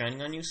tower, and they're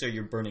shining on you, so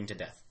you're burning to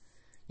death.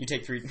 You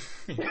take 3...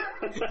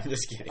 I'm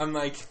just kidding. I'm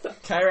like,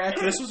 Kyrak,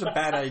 this was a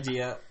bad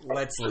idea.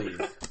 Let's leave.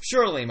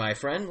 Surely, my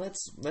friend,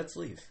 let's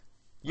leave.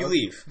 You Okay.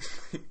 leave.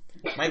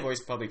 My voice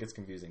probably gets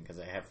confusing because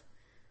I have...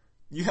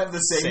 You have the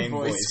same, Same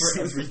voice voice.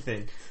 for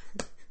everything.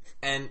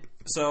 And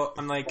so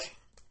I'm like,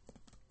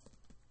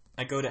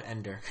 I go to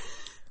Ender.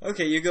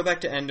 Okay, you go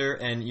back to Ender,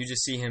 and you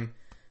just see him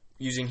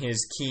using his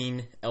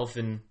keen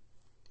elfin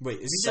Wait,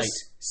 is he sight.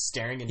 just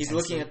staring intensely? He's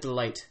looking at the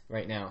light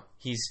right now.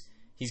 He's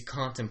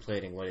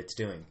contemplating what it's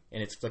doing,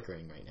 and it's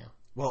flickering right now.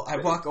 Well, I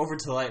walk over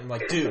to the light and I'm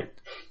like, dude,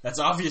 that's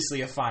obviously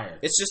a fire.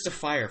 It's just a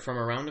fire from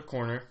around the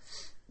corner,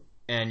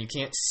 and you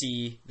can't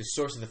see the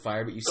source of the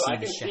fire, but you So see I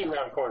the can see shadow.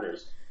 around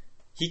corners.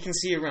 He can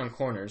see around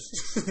corners.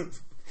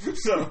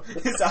 So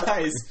his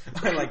eyes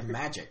are like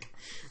magic.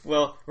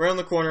 Well, around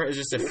the corner is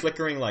just a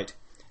flickering light.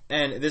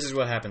 And this is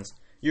what happens.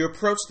 You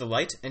approach the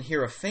light and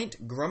hear a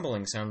faint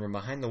grumbling sound from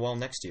behind the wall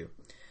next to you.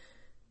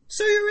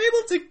 So you're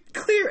able to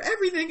clear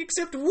everything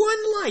except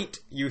one light,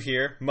 you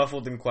hear,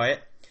 muffled and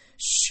quiet.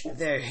 Shh,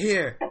 they're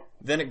here.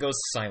 Then it goes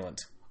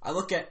silent. I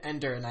look at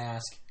Ender and I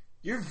ask,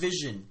 your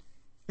vision,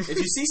 if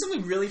you see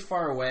something really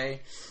far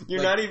away... You're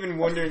like- not even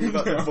wondering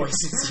about the No.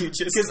 voices you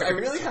just Because I heard.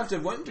 really have to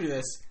wonder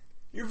this.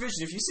 Your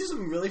vision, if you see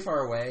something really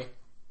far away,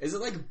 is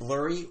it like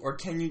blurry, or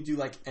can you do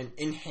like an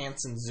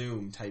enhance and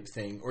zoom type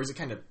thing, or is it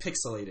kind of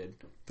pixelated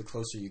the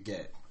closer you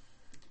get?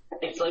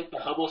 It's like the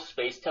Hubble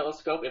Space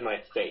Telescope in my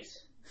face.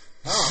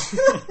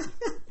 Oh,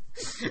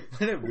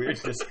 What a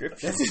weird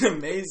description. that's an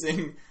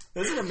amazing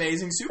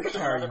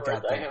superpower In you've other got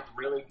words, I there. have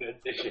really good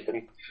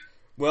vision.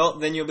 Well,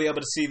 then you'll be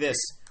able to see this.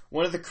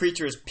 One of the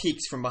creatures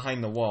peeks from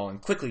behind the wall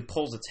and quickly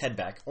pulls its head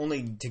back,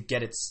 only to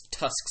get its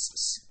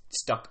tusks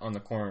stuck on the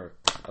corner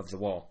of the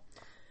wall.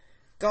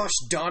 Gosh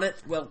darn it,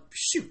 well,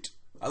 shoot.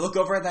 I look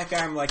over at that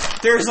guy, I'm like,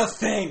 there's a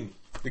thing!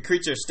 The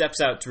creature steps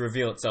out to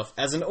reveal itself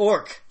as an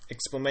orc!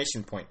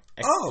 Exclamation point.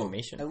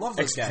 Exclamation. I love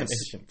those guys.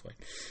 Exclamation point.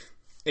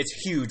 It's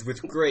huge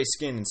with gray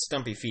skin and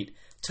stumpy feet.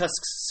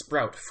 Tusks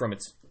sprout from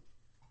its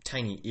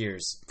tiny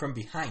ears. From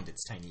behind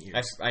its tiny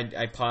ears.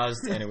 I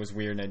paused and it was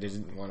weird and I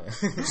didn't want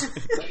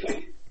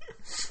to.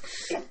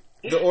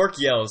 The orc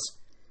yells,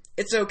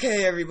 "It's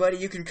okay, everybody.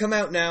 You can come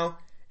out now.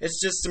 It's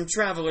just some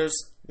travelers."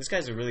 This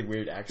guy's a really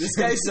weird accent. This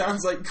guy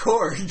sounds like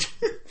Korg.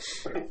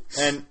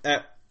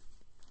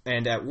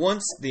 And at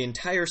once, the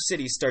entire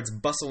city starts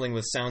bustling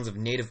with sounds of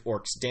native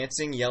orcs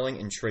dancing, yelling,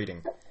 and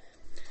trading.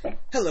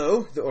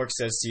 "Hello," the orc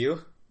says to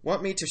you.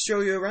 "Want me to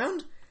show you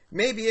around?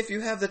 Maybe if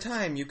you have the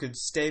time, you could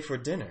stay for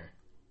dinner."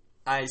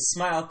 I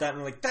smile at that and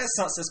I'm like, that's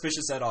not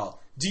suspicious at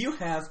all. Do you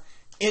have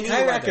any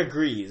Kyrak leather?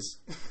 agrees.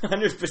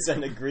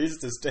 100% agrees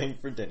to staying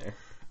for dinner.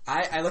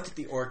 I look at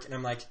the orc and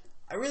I'm like,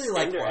 I really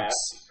like Ender orcs.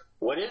 asks,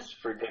 what is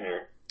for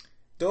dinner?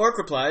 The orc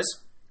replies,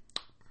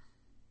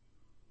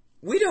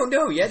 "We don't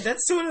know yet.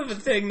 That's sort of a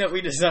thing that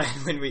we decide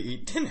when we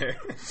eat dinner."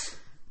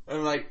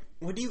 I'm like,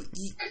 what do you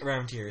eat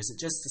around here? Is it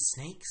just the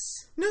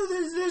snakes? No,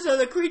 there's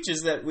other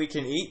creatures that we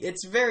can eat.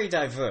 It's very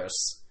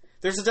diverse.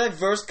 There's a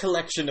diverse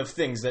collection of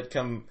things that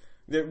come...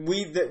 that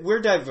we're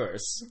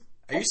diverse.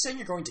 Are you saying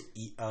you're going to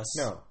eat us?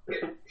 No.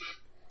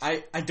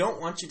 I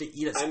don't want you to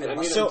eat us. I'm I want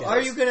gonna- you to So get are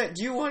us. you gonna...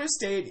 Do you want to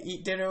stay and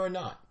eat dinner or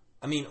not?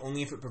 I mean,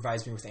 only if it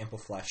provides me with ample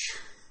flesh.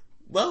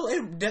 Well,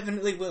 it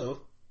definitely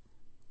will.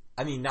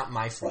 I mean, not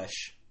my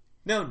flesh.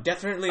 No,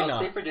 definitely I'll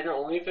not. stay for dinner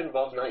only if it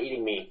involves not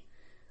eating meat.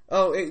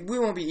 Oh, we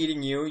won't be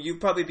eating you. You'll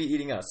probably be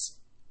eating us.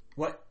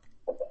 What?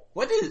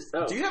 What is...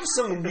 Oh. Do you have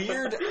some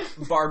weird,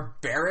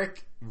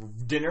 barbaric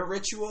dinner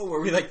ritual where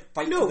we, like,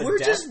 fight No, to the we're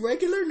death? just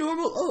regular,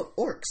 normal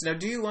orcs. Now,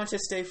 do you want to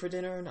stay for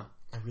dinner or not?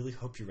 I really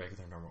hope you're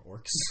regular normal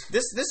orcs.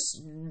 This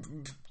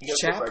Yes,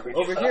 chap if I read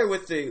over it here up.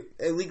 with the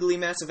illegally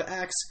massive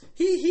axe,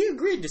 he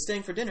agreed to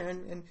staying for dinner,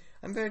 and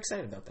I'm very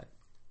excited about that.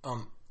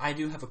 I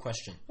do have a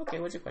question. Okay,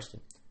 what's your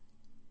question?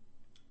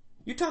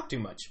 You talk too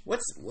much. What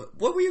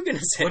were you gonna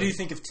say? What do you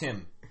think of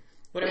Tim,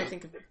 What do I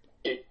think of?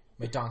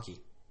 my donkey?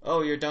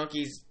 Oh, your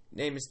donkey's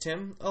name is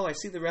Tim? Oh, I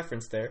see the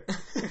reference there.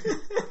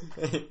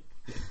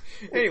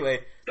 Anyway,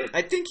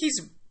 I think he's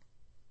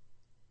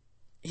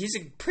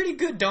a pretty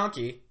good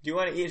donkey. Do you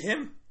want to eat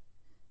him?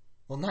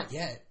 Well, not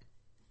yet.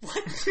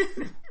 What?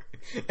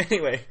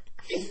 Anyway,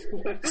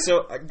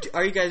 so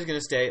are you guys gonna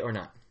stay or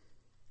not?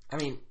 I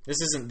mean, This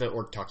isn't the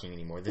orc talking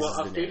anymore. This Well, is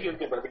I'll the stay if you narrator. have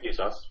good barbecue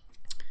sauce.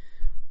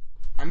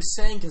 I'm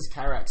saying because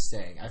Kyrak's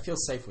staying. I feel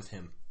safe with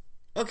him.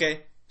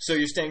 Okay, so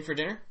you're staying for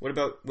dinner. What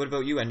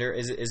about you, Ender?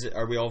 Is it?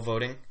 Are we all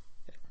voting?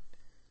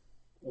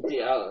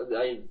 Yeah,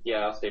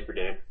 I'll stay for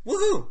dinner.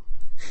 Woohoo!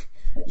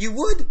 You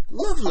would?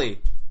 Lovely.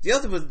 The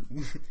other would.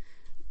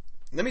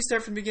 Let me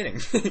start from the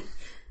beginning.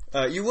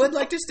 You would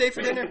like to stay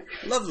for dinner?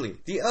 Lovely.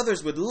 The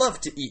others would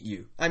love to eat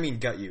you. I mean,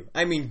 gut you.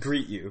 I mean,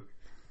 greet you.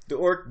 The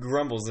orc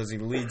grumbles as he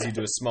leads you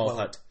to a small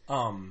hut.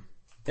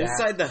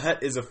 Inside the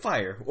hut is a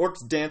fire.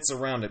 Orcs dance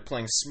around it,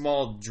 playing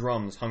small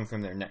drums hung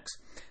from their necks.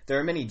 There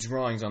are many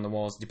drawings on the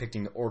walls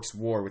depicting the orcs'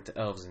 war with the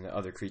elves and the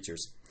other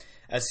creatures.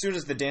 As soon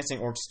as the dancing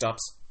orc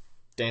stops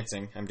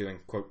dancing, I'm doing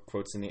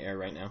quotes in the air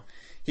right now,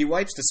 he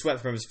wipes the sweat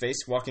from his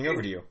face, walking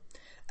over to you.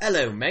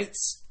 "Hello,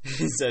 mates,"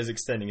 he says,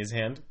 extending his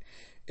hand.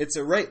 "It's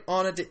a right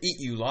honor to eat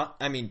you lot.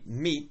 I mean,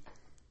 meat."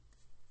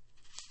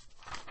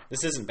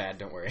 This isn't bad,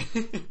 don't worry.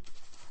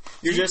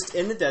 You're just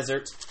in the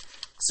desert,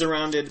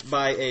 surrounded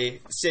by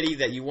a city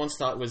that you once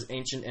thought was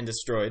ancient and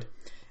destroyed.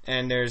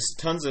 And there's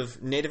tons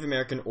of Native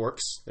American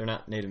orcs. They're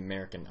not Native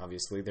American,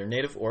 obviously. They're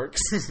native orcs.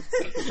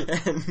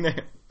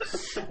 And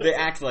They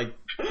act like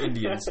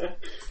Indians.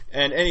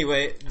 And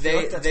anyway,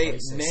 like that's they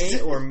racist.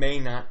 may or may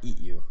not eat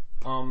you.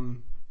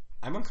 I'm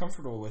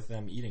uncomfortable with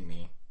them eating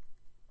me.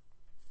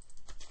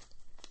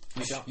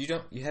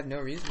 You have no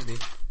reason to be.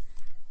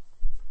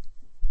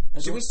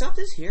 As Should long- we stop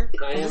this here?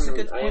 I Is this a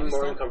good am point to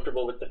more stop?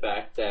 uncomfortable with the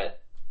fact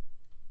that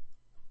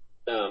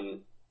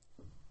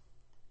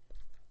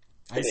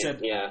I said,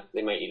 yeah,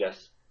 they might eat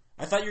us.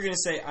 I thought you were going to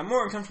say, I'm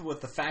more uncomfortable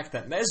with the fact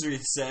that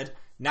Mesrith said,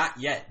 not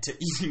yet, to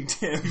eating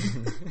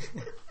Tim.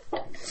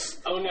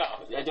 Oh no,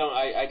 I don't.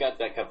 I got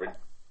that covered.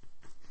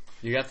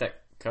 You got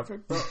that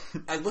covered?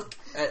 I look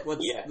at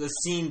what's Yeah. the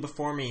scene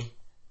before me,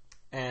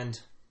 and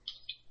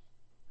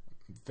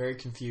I'm very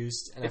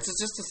confused. And It's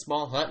just a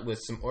small hut with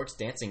some orcs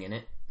dancing in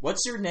it.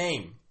 What's your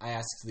name? I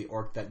asked the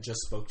orc that just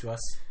spoke to us.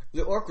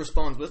 The orc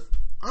responds with,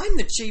 "I'm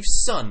the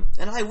chief's son,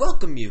 and I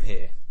welcome you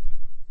here."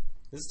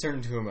 This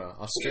turned from an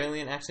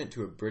Australian accent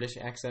to a British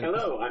accent.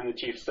 Hello, I'm the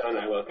chief's son.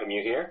 I welcome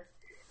you here.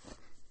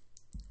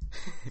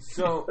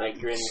 So, I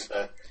grin with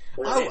a...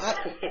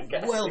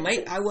 Well,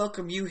 mate, I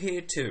welcome you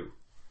here too.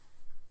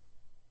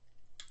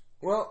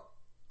 well,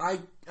 I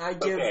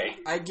Okay.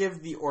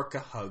 give the orc a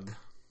hug.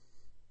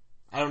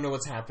 I don't know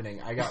what's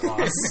happening. I got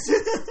lost.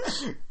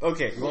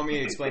 Okay, you want me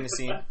to explain the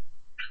scene?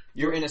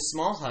 You're in a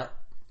small hut.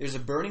 There's a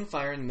burning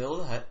fire in the middle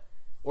of the hut.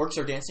 Orcs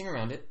are dancing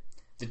around it.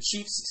 The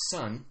chief's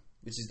son,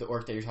 which is the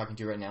orc that you're talking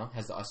to right now,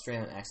 has the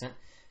Australian accent.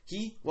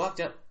 He walked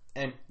up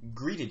and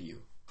greeted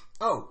you.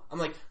 Oh, I'm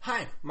like,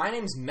 hi, my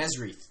name's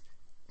Mesrith.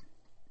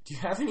 Do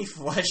you have any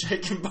flesh I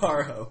can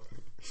borrow?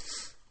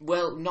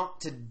 Well, not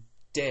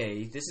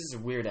today. This is a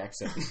weird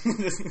accent.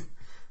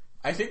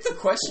 I think the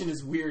question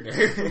is weirder.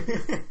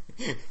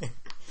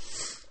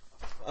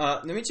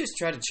 Let me just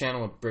try to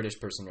channel a British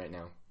person right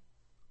now.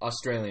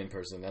 Australian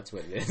person, that's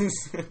what it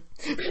is.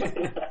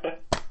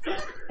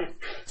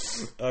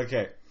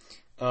 Okay.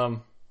 I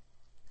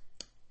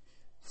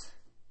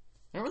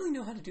don't really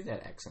know how to do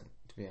that accent,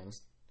 to be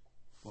honest.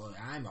 Well,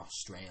 I'm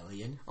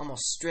Australian. I'm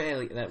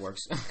Australian. That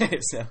works.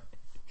 So,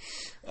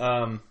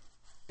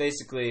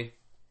 basically,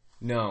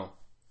 no.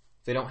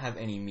 They don't have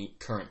any meat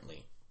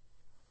currently.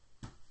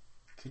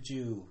 Could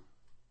you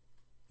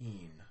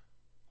mean?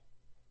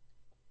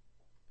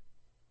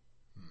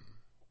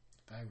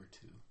 If I were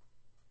to,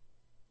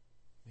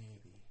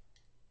 maybe.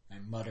 I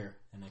mutter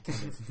and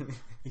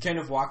I kind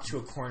of walk to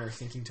a corner,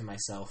 thinking to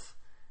myself,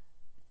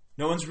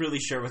 no one's really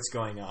sure what's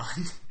going on.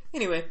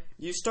 Anyway,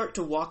 you start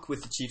to walk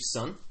with the chief's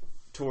son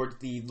toward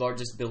the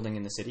largest building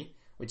in the city,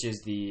 which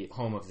is the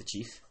home of the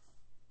chief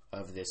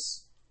of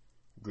this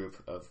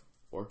group of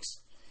orcs.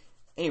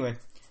 Anyway,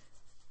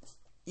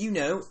 you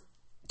know,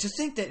 to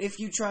think that if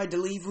you tried to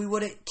leave, we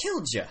would have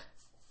killed you.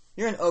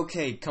 You're in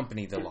okay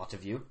company, the lot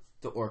of you,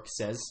 the orc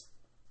says,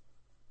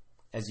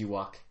 as you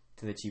walk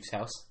to the chief's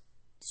house.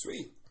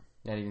 Sweet.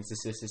 Not even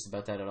suspicious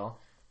about that at all.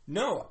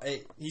 No,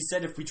 he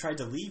said if we tried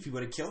to leave, he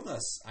would have killed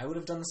us. I would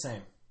have done the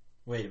same.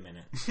 Wait a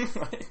minute.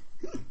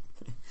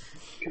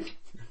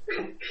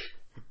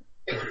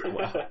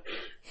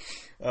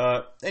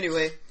 Wow.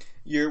 Anyway,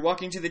 you're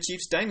walking to the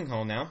chief's dining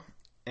hall now,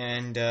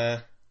 and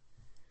yeah,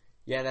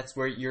 that's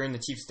where you're in the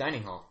chief's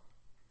dining hall.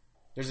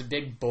 There's a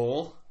big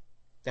bowl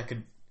that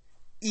could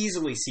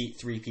easily seat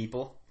 3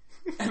 people.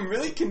 I'm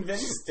really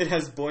convinced. It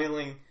has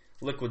boiling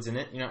liquids in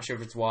it. You're not sure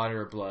if it's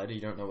water or blood. You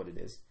don't know what it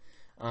is.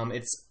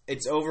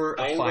 It's over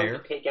a I am fire.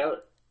 going to take out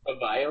a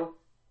vial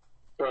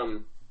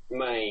from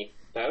my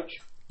pouch,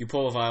 You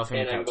pull a vial from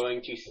and your I'm pouch.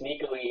 going to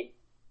sneakily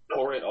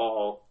pour it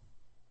all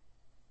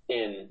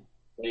in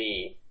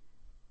the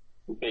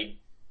big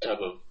tub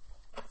of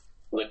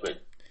liquid.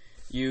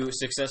 You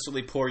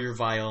successfully pour your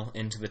vial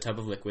into the tub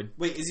of liquid.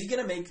 Wait, is he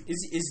gonna make?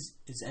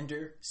 Is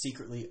Ender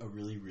secretly a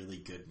really, really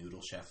good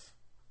noodle chef?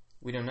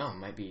 We don't know. It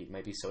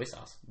might be soy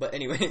sauce. But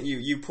anyway,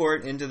 you pour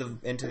it into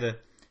the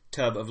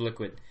tub of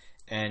liquid,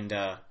 and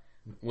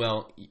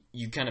well,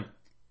 you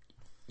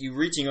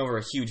reaching over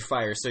a huge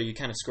fire, so you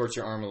kind of scorch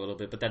your arm a little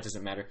bit, but that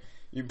doesn't matter.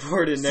 You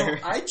pour it in there.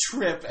 So I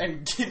trip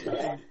and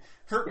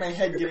hurt my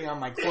head getting on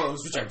my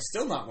clothes, which I'm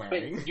still not But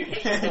wearing. you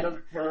hit it on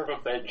the curve of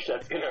a bench,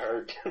 that's going to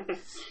hurt.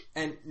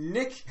 And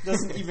Nick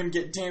doesn't even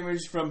get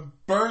damaged from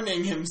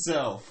burning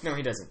himself. No,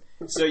 he doesn't.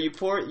 So you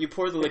pour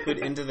the liquid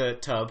into the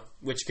tub,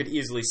 which could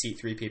easily seat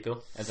 3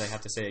 people, as I have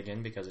to say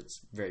again because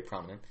it's very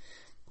prominent.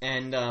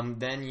 And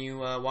then you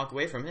walk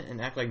away from it and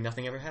act like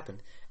nothing ever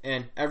happened.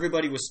 And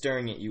everybody was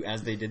staring at you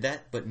as they did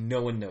that, but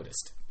no one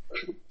noticed.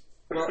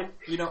 Well,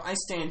 I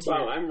stand here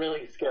Wow, I'm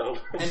really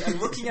skilled. and I'm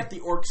looking at the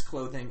orc's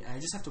clothing, and I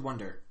just have to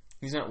wonder.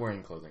 He's not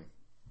wearing clothing.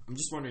 I'm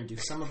just wondering, do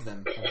some of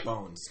them have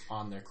bones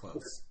on their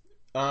clothes?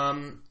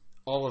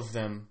 All of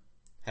them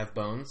have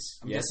bones.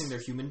 I'm yes. guessing they're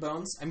human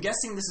bones. I'm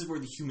guessing this is where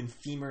the human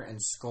femur and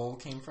skull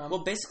came from.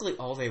 Well, basically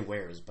all they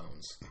wear is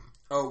bones.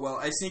 Oh, well,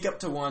 I sneak up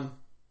to one,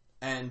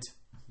 and...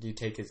 Do you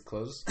take his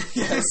clothes?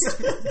 Yes.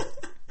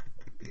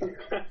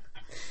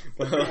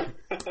 Well,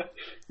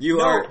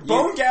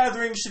 bone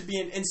gathering should be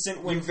an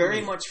instant win. You for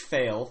very me. much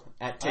fail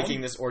at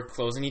taking this orc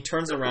clothes, and he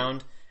turns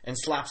around and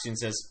slaps you and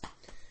says,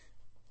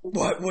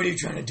 What are you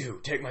trying to do?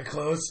 Take my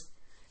clothes?"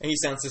 And he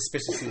sounds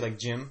suspiciously like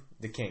Jim,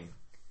 the king.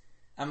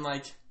 I'm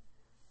like,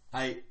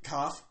 I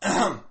cough.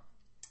 I'm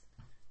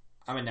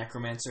a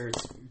necromancer.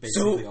 It's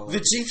basically all So,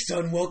 the chief's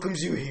son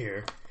welcomes you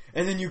here,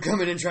 and then you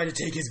come in and try to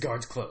take his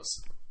guard's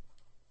clothes.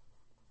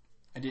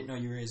 I didn't know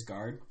you were his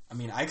guard. I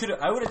mean, I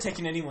would have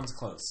taken anyone's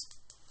clothes.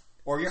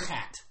 Or your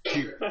hat.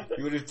 You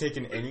would have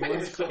taken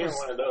anyone's You're clothes?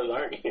 one of those,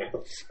 aren't you?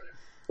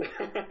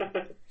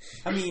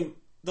 I mean,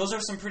 those are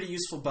some pretty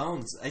useful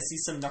bones. I see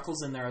some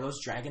knuckles in there. Are those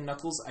dragon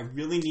knuckles? I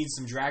really need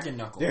some dragon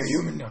knuckles. They're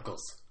human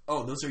knuckles.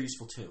 Oh, those are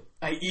useful too.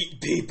 I eat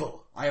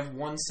people. I have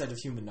one set of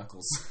human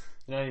knuckles.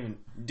 You're not even...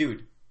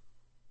 Dude,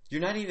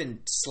 you're not even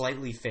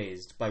slightly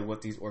phased by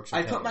what these orcs are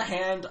I telling put my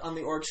you. hand on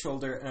the orc's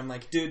shoulder and I'm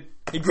like, dude.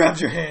 He grabs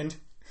your hand.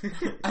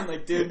 I'm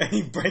like, dude. And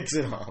he breaks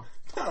it off.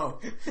 No,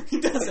 he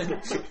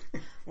doesn't.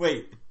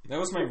 Wait, that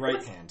was my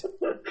right hand.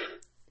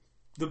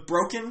 The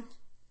broken,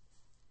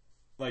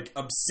 like,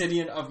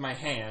 obsidian of my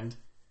hand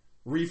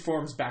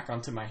reforms back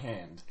onto my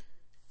hand.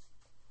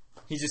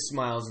 He just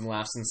smiles and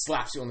laughs and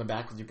slaps you on the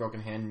back with your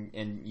broken hand,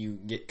 and you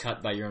get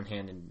cut by your own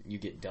hand and you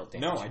get dealt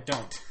damage. No, I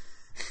don't.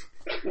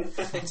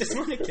 I just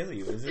want to kill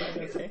you. Is that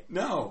okay?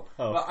 No.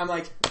 Oh. Well, I'm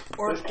like,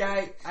 orc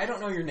guy, I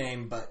don't know your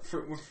name, but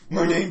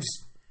My name's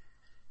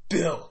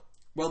Bill.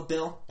 Well,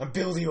 Bill. I'm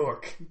Bill the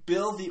Orc.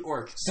 Bill the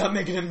orc. Stop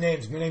making him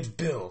names. My name's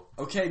Bill.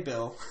 Okay,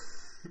 Bill.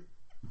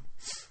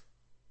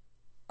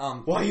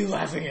 Why are you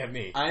laughing at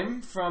me?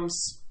 I'm from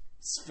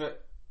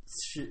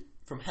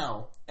from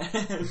hell,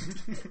 and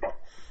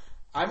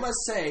I must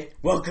say,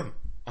 Welcome.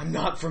 I'm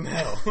not from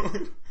hell.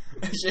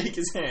 I shake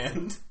his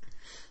hand.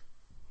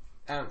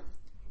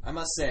 I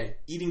must say,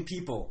 eating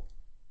people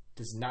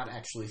does not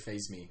actually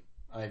faze me.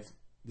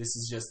 This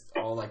is just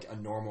all like a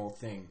normal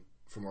thing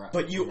from where.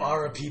 But you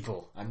are a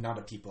people. I'm not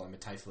a people. I'm a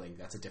tiefling.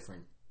 That's a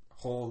different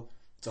whole.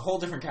 It's a whole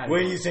different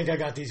category. Where do you think I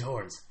got these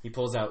horns? He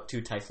pulls out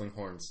 2 tiefling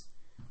horns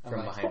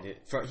from like- behind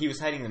it. He was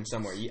hiding them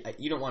somewhere.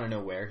 You don't want to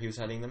know where he was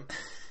hiding them.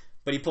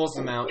 But he pulls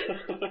them out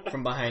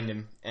from behind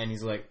him, and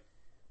he's like,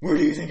 where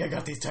do you think I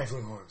got these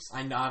tiefling horns?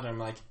 I nod. I'm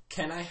like,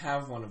 can I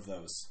have one of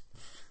those?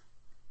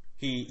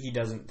 He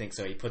doesn't think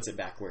so. He puts it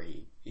back where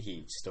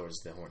he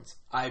stores the horns.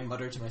 I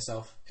mutter to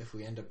myself, if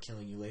we end up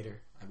killing you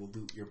later, I will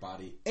loot your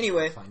body.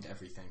 Anyway. Find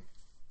everything.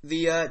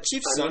 The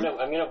chief's son...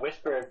 I'm gonna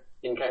whisper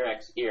in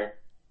Kyrak's ear.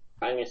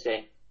 I'm gonna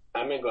say,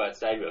 I'm gonna go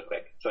outside real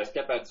quick. So I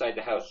step outside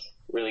the house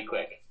really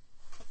quick.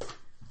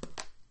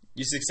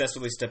 You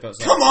successfully step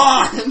outside. Come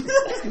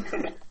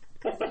on!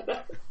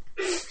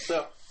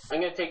 So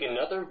I'm gonna take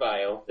another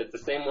vial. It's the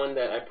same one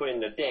that I put in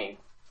the thing,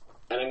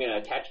 and I'm gonna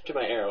attach it to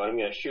my arrow, and I'm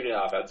gonna shoot it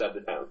off outside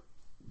the town.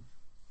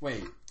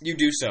 Wait. You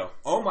do so.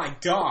 Oh my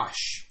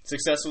gosh!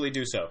 Successfully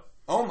do so.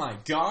 Oh my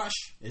gosh!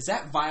 Is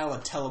that vial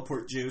of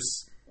teleport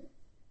juice?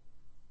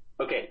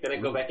 Okay, then I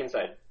go back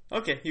inside.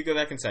 Okay, you go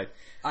back inside.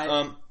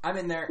 I'm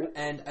in there,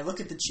 and I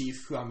look at the chief,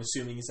 who I'm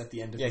assuming is at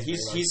the end of Yeah, his very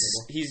large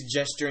table. he's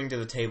gesturing to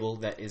the table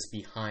that is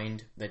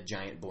behind the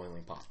giant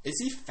boiling pot. Is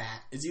he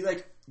fat? Is he,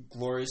 like,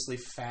 gloriously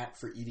fat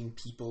for eating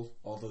people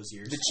all those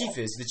years? The chief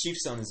is. The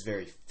chief's son is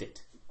very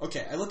fit.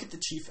 Okay, I look at the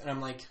chief, and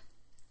I'm like,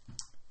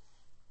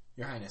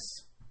 Your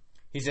Highness.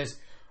 He says,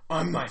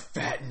 I'm my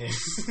fatness.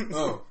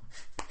 Oh.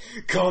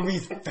 Call me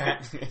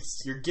fatness.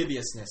 Your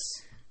gibbiousness.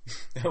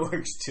 That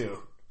works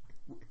too.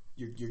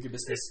 Your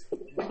gibbiousness.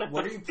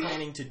 What are you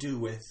planning to do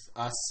with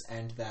us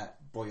and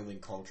that boiling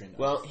cauldron?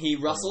 Well, he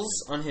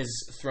rustles on his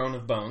throne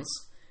of bones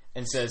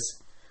and says,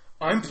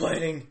 I'm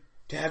planning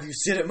to have you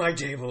sit at my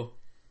table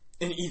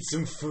and eat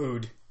some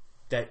food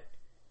that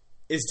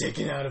is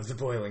taken out of the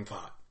boiling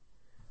pot.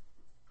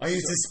 Are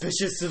you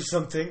suspicious of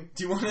something?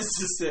 Do you want us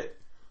to sit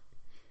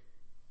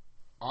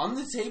on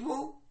the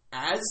table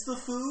as the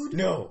food?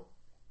 No.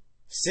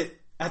 Sit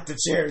at the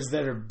chairs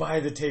that are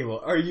by the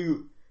table. Are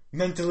you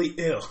mentally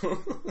ill?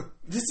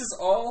 This is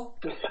all...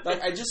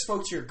 Like, I just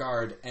spoke to your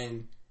guard,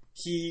 and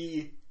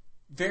he...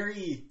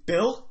 Very...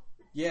 Bill?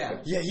 Yeah.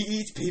 Yeah, he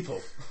eats people.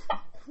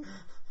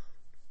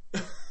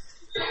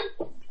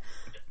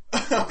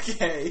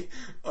 Okay.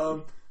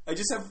 I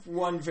just have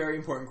one very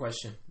important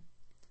question.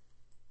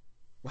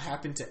 What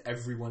happened to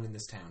everyone in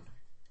this town?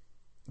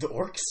 The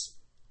orcs?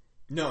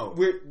 No.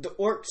 The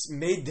orcs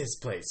made this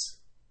place.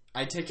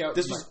 I take out...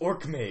 This was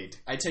orc made.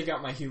 I take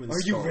out my human Are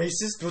skull. you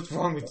racist? What's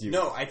wrong with you?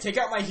 No, I take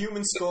out my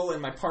human skull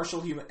and my partial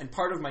human... And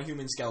part of my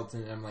human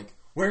skeleton, and I'm like,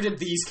 where did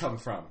these come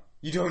from?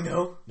 You don't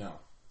know? No.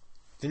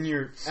 Then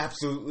you're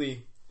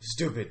absolutely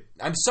stupid.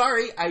 I'm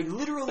sorry, I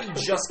literally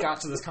just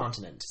got to this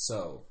continent,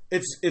 so...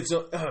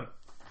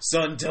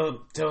 Son,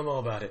 tell him all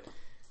about it.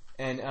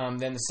 And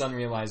then the son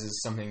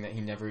realizes something that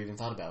he never even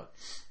thought about.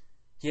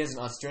 He has an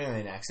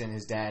Australian accent.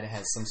 His dad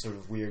has some sort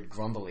of weird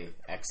grumbly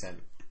accent.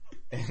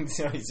 And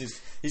so he's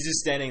just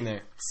standing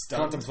there,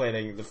 Stunned.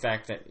 contemplating the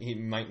fact that he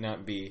might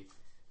not be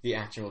the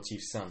actual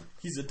chief's son.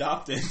 He's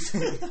adopted.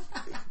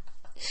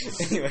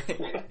 Anyway,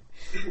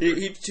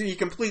 he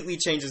completely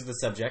changes the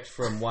subject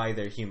from why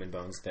they're human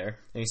bones there.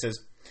 And he says,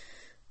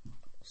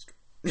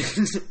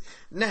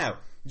 now,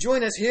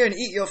 join us here and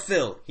eat your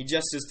fill. He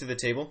gestures to the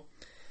table.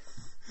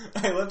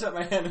 I lift up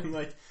my hand and I'm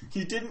like,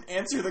 he didn't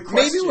answer the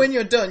question. Maybe when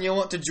you're done, you'll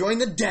want to join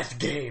the death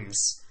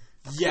games.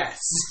 Yes.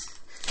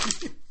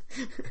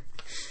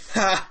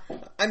 Ha!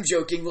 I'm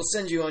joking. We'll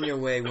send you on your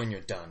way when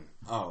you're done.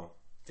 Oh,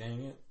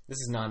 dang it. This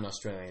is not an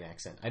Australian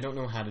accent. I don't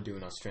know how to do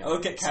an I Australian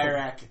look at accent.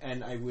 Kyrak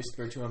and I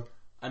whisper to him,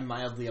 I'm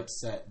mildly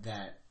upset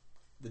that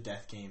the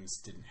Death Games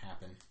didn't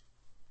happen.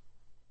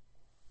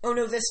 Oh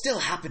no, they're still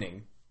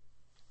happening.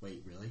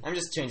 Wait, really? I'm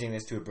just changing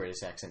this to a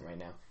British accent right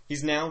now.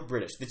 He's now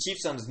British. The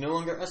chief's son is no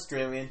longer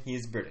Australian. He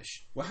is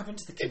British. What happened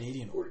to the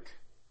Canadian orc?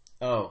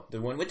 Oh, the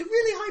one with the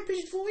really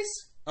high-pitched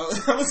voice? Oh,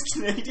 that was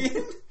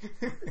Canadian?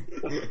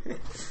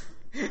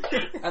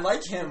 I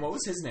like him. What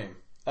was his name?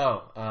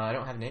 Oh, I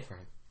don't have a name for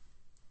him.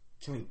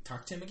 Can we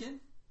talk to him again?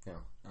 No.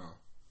 Oh.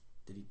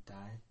 Did he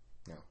die?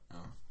 No.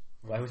 Oh.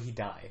 Why would he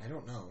die? I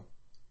don't know.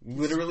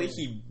 Literally,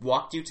 he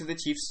walked you to the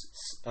chief's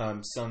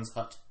son's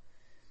hut.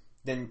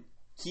 Then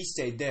he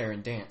stayed there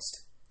and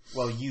danced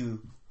while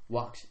you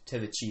walked to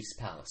the chief's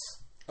palace.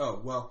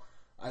 Oh, well,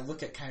 I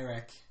look at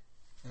Kyrak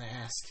and I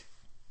ask,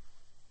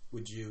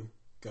 would you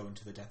go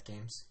into the Death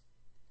Games?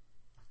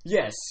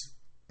 Yes!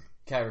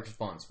 Kyra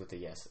responds with a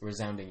yes. A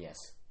resounding yes.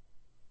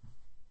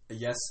 A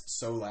yes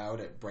so loud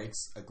it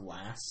breaks a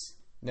glass?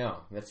 No,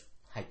 that's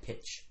high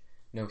pitch.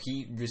 No,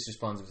 he just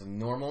responds with a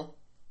normal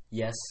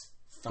yes,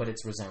 but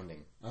it's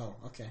resounding. Oh,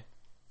 okay.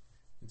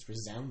 It's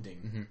resounding.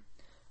 Mm-hmm.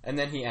 And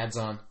then he adds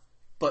on,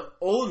 but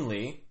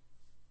only...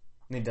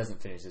 And he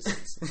doesn't finish his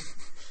sentence.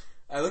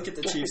 I look at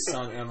the chief's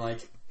son and I'm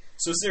like,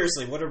 so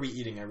seriously, what are we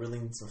eating? I really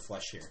need some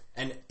flesh here.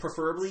 And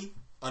preferably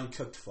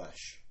uncooked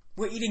flesh.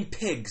 We're eating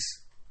pigs.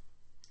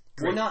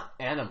 Great. We're not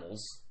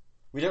animals.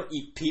 We don't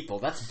eat people.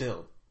 That's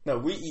Bill. No,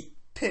 we eat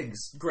pigs.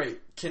 Great.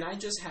 Can I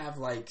just have,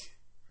 like,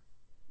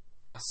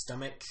 a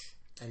stomach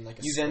and, like,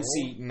 a You skull? then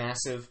see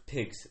massive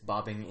pigs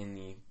bobbing in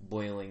the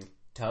boiling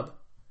tub.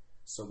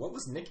 So what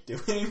was Nick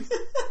doing?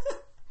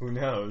 Who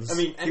knows? I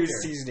mean, he was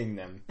Ender. seasoning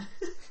them.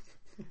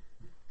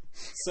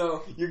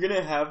 So... You're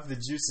gonna have the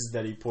juices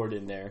that he poured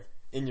in there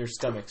in your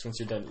stomachs once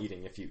you're done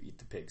eating if you eat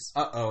the pigs.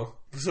 Uh-oh.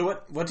 So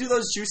what do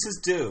those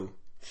juices do?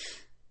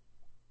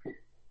 You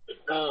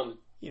don't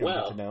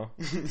Well, get to know.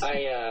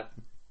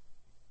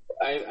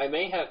 I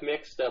may have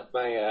mixed up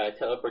my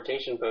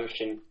teleportation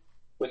potion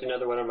with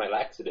another one of my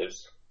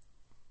laxatives.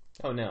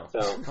 Oh no.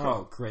 So,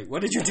 Oh, great.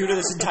 What did you do to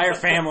this entire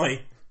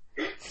family?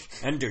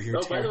 Ender, you're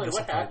by the tearing way, us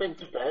what apart. happened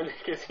to Ben?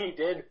 Because he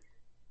did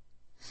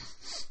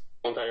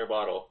entire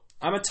bottle,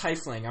 I'm a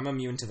tiefling. I'm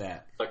immune to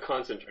that. but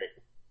concentrate.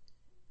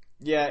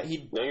 Yeah,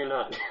 No, you're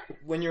not.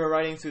 when you were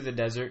riding through the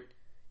desert,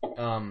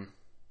 you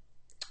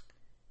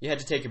had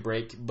to take a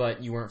break,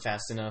 but you weren't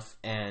fast enough,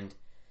 and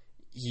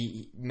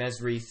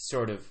Mesrith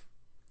sort of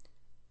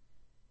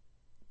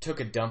took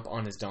a dump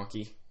on his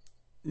donkey.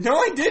 No,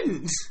 I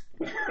didn't.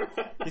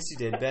 Yes, you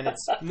did, Ben.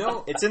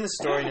 No, It's in the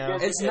story now.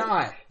 it's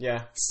not.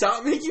 Yeah.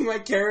 Stop making my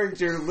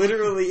character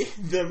literally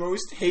the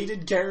most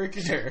hated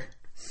character.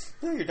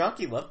 No, your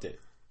donkey loved it.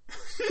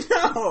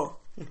 No.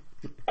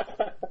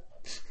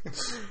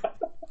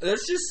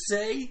 Let's just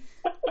say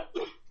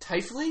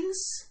tieflings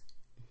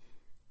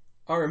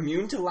are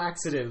immune to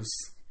laxatives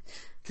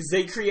because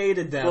they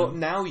created them. Well,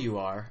 now you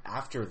are,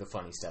 after the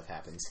funny stuff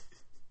happens.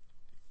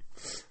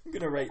 I'm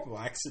going to write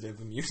laxative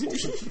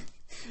immunity.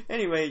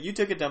 Anyway, you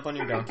took a dump on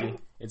your donkey.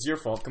 It's your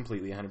fault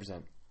completely,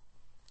 100%.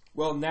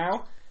 Well,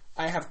 now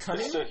I have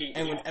cunning, So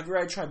and whenever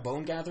I try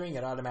bone gathering,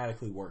 it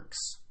automatically works.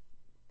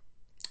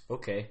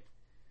 Okay.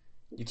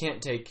 You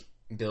can't take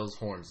Bill's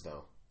horns,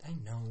 though. I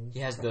know. He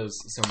has those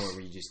somewhere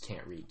where you just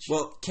can't reach.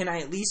 Well, can I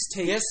at least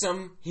take...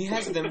 He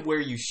has them where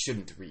you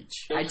shouldn't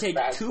reach. I take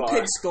That 2 far.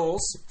 pig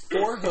skulls,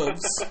 4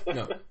 hooves...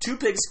 No, 2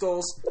 pig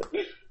skulls,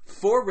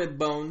 4 rib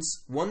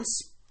bones, 1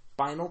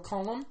 spinal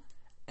column,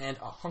 and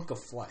a hunk of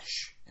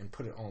flesh, and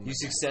put it all in You my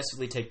bag.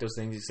 successfully take those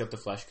things except the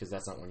flesh because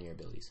that's not one of your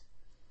abilities.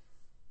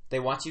 They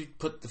watch you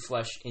put the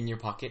flesh in your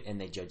pocket and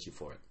they judge you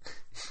for it.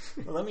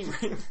 Well, let me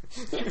write...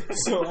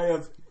 So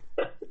I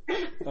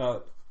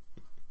have...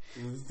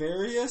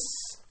 various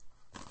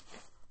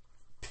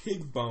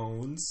pig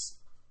bones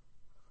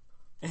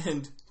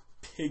and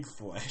pig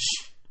flesh.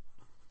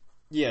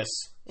 Yes.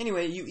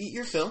 Anyway, you eat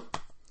your fill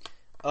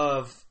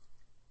of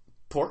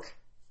pork,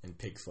 And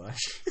pig flesh.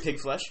 pig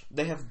flesh.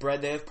 They have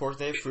bread, they have pork,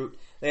 they have fruit.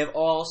 They have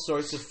all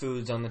sorts of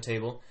foods on the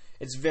table.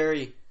 It's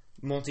very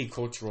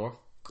multicultural.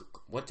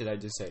 What did I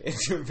just say?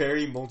 It's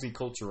very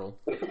multicultural.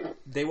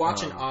 They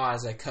watch in awe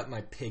as I cut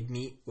my pig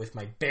meat with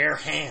my bare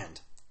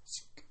hand.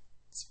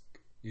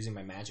 Using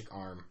my magic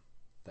arm.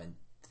 Then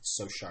it's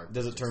so sharp.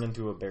 Does it turn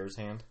into a bear's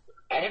hand?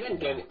 I haven't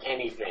done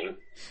anything.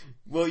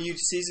 Well, you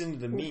seasoned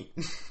the meat.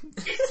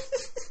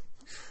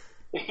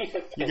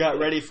 You got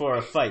ready for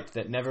a fight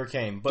that never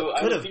came, but So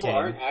could other have people came.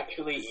 aren't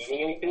actually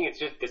eating anything, it's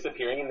just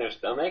disappearing in their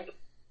stomach.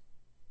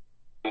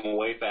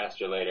 Way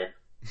faster later.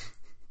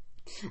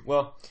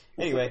 Well,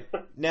 anyway,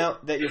 now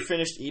that you're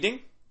finished eating,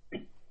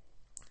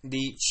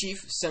 the chief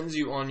sends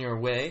you on your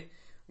way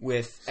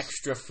with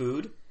extra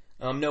food.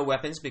 No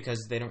weapons,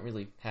 because they don't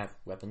really have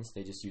weapons.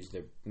 They just use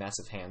their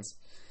massive hands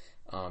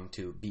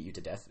to beat you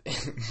to death.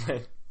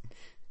 But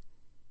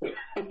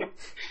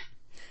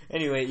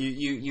anyway,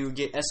 you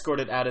get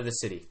escorted out of the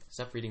city.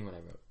 Stop reading what I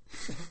wrote.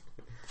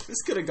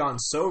 This could have gone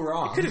so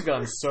wrong. It could have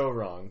gone so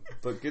wrong,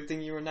 but good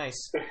thing you were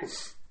nice.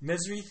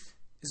 Mesrith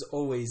is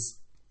always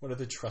one of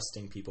the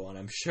trusting people, and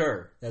I'm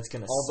sure that's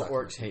going to All suck. the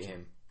orcs hate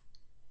him.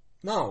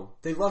 No,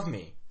 they love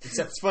me.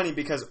 Except, It's funny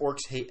because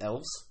orcs hate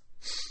elves,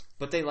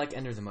 but they like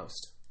Ender the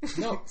most.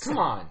 no, come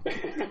on.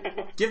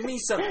 Give me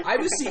some. I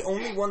was the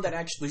only one that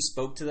actually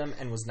spoke to them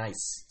and was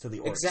nice to the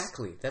orcs.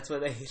 Exactly. That's why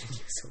they hated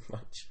you so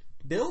much.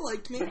 Bill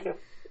liked me,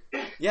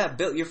 Yeah,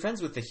 Bill, you're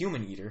friends with the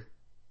human eater.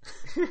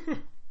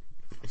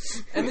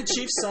 and the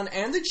chief's son,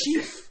 and the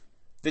chief.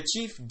 The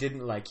chief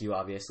didn't like you,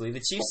 obviously. The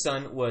chief's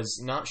son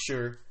was not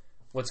sure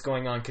what's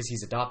going on because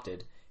he's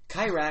adopted.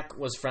 Kyrak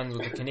was friends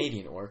with a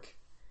Canadian orc.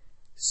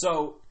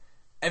 So,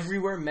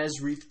 everywhere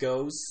Mesrith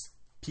goes,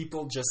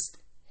 people just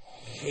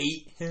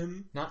hate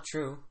him. Not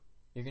true.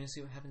 You're going to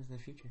see what happens in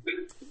the future.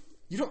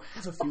 You don't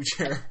have a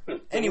future.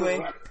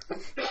 Anyway,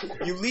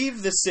 you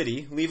leave the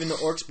city, leaving the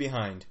orcs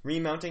behind,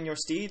 remounting your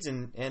steeds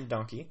and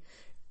donkey.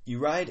 You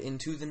ride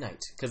into the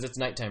night, because it's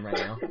nighttime right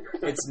now.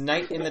 It's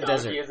night in the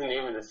desert. Donkey isn't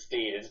even a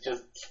steed, it's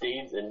just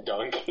steeds and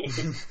donkey.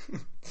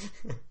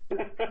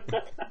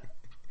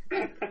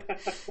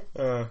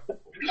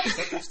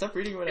 Stop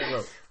reading what I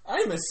wrote.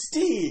 I'm a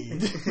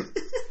steed.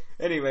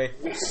 Anyway,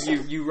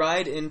 you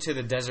ride into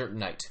the desert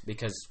night,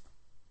 because,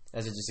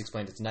 as I just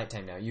explained, it's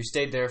nighttime now. You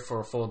stayed there for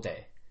a full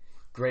day.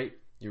 Great,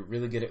 you're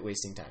really good at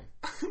wasting time.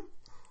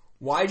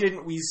 Why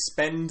didn't we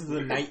spend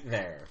the night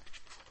there?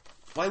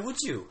 Why would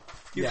you?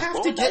 You Yeah. have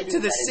What to would I get do to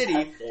the that city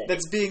entire day?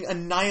 that's being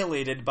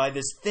annihilated by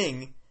this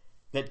thing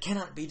that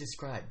cannot be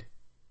described.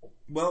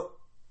 Well,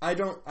 I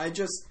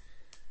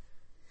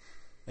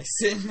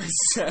sit in my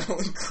cell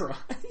and cry.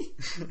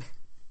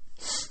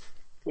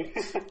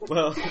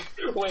 Well,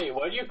 Wait,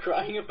 what are you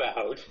crying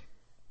about?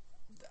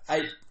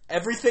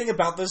 Everything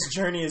about this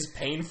journey is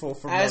painful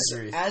for as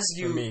for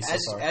me so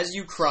far.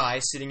 you cry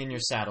sitting in your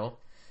saddle,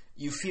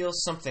 you feel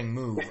something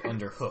move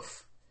under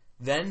hoof.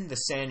 Then the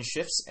sand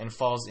shifts and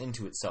falls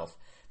into itself.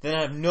 Then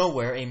out of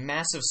nowhere, a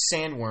massive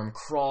sandworm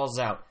crawls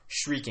out,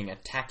 shrieking,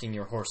 attacking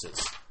your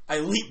horses. I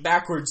leap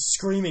backwards,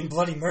 screaming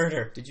bloody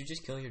murder. Did you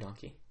just kill your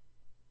donkey?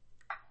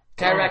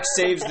 Kyrak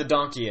saves the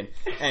donkey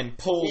and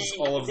pulls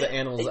all of the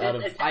animals out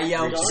of... I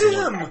yelled, Donkey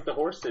Jim! the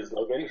horses,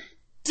 Logan.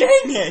 Dang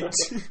it!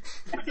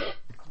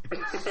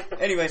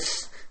 Anyway,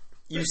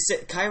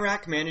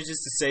 Kyrak manages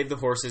to save the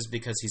horses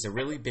because he's a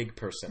really big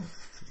person.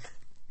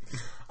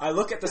 I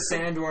look at the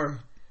sandworm,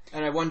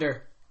 and I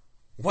wonder,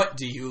 what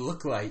do you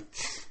look like?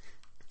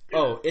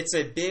 Oh, it's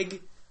a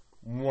big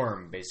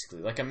worm,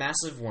 basically. Like a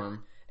massive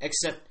worm,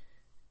 except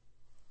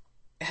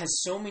it has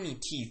so many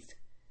teeth,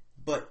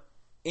 but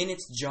in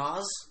its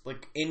jaws,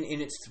 like in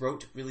its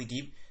throat, really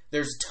deep,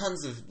 there's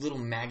tons of little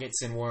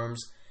maggots and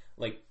worms,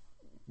 like,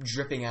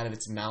 dripping out of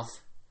its mouth.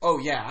 Oh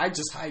yeah, I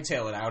just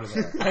hightail it out of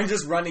there. I'm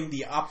just running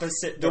the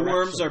opposite The direction.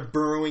 worms are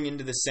burrowing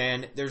into the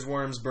sand. There's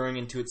worms burrowing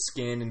into its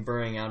skin and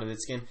burrowing out of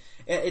its skin.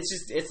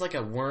 It's like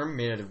a worm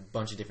made out of a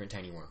bunch of different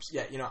tiny worms.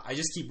 Yeah, I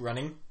just keep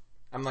running.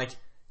 I'm like,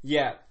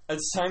 yeah,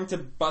 it's time to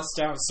bust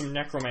out some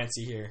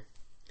necromancy here.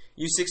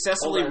 You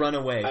successfully Hold on.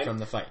 run away from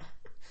the fight.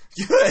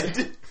 Good!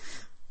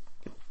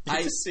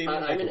 You just seem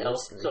like I'm a an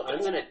elf, wolf. so I'm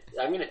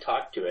gonna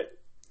talk to it.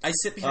 I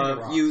sit behind a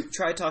rock. You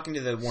try talking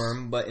to the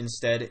worm, but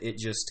instead it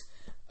just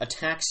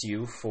attacks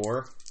you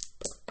for...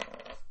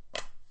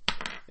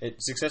 It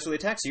successfully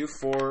attacks you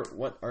for...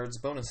 What are its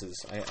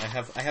bonuses?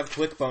 I have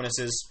quick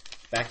bonuses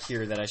back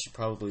here that I should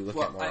probably look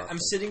at more often. I'm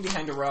sitting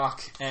behind a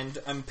rock, and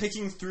I'm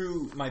picking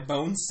through my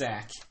bone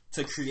sack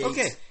to create...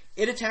 Okay,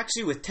 it attacks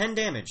you with 10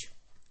 damage.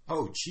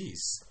 Oh,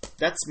 jeez.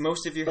 That's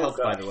most of your health,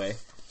 by gosh. the way.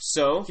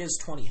 So, He has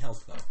 20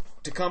 health, though.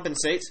 to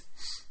compensate,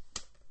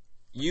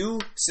 you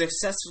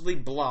successfully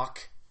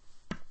block...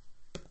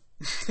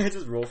 I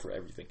just roll for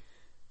everything.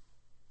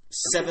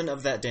 7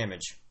 of that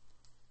damage.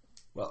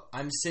 Well,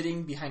 I'm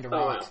sitting behind a Oh,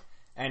 rock, wow.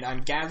 and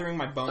I'm gathering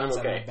my bones I'm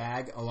out of my okay.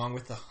 bag, along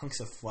with the hunks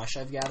of flesh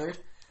I've gathered.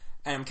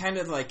 And I'm kind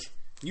of like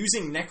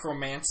using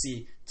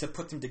necromancy to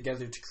put them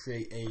together to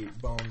create a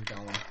bone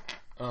golem.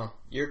 Oh,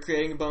 you're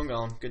creating a bone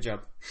golem. Good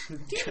job.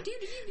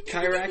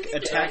 Kyrak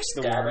attacks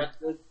the Stab worm. at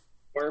the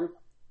worm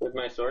with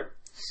my sword.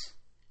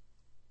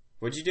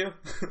 What'd you do?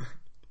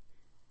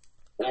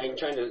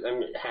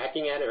 I'm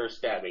hacking at it or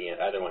stabbing it.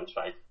 Either one's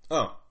fine.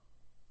 Oh,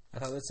 I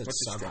thought that said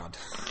What's his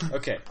Sagad.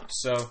 okay.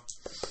 So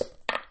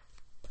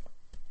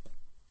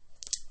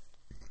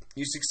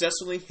you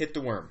successfully hit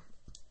the worm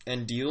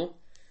and deal.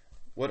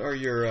 What are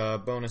your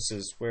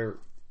bonuses? Where?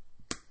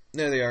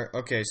 There they are.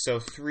 Okay, so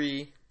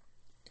 3.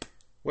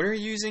 What are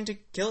you using to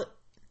kill it?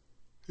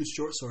 His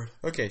short sword.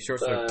 Okay, short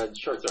sword.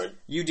 Short sword.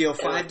 You deal And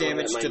 5 that's the one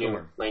damage that to the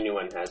worm. My new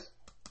one has.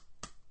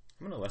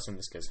 I'm gonna lessen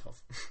this guy's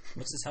health.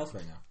 What's his health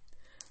right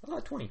now?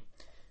 20.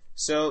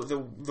 So the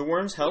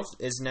worm's health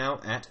is now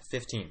at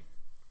 15.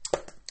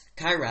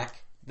 Kyrak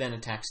then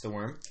attacks the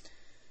worm,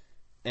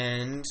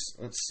 and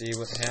let's see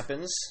what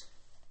happens.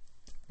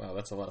 Wow,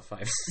 that's a lot of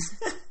 5s.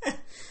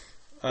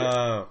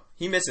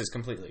 He misses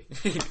completely.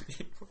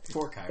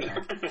 Poor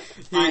Kyrak.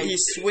 He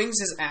swings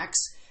his axe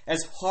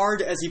as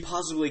hard as he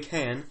possibly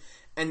can,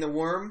 and the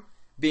worm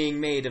being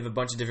made of a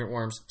bunch of different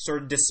worms,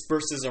 sort of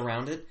disperses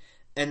around it,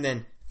 and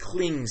then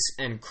clings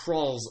and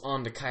crawls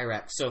onto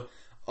Kyrak. So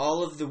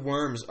all of the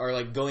worms are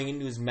like going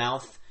into his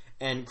mouth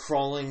and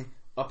crawling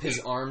up his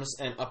arms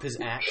and up his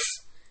axe.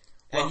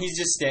 And he's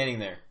just standing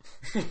there.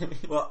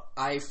 Well,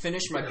 I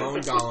finish my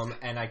bone golem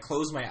and I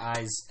close my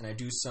eyes and I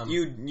do some...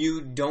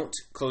 You don't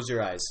close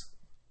your eyes.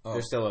 Oh.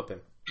 They're still open.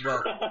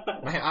 Well,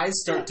 my eyes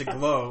start to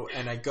glow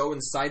and I go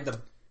inside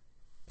the...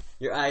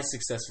 Your eyes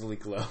successfully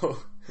glow.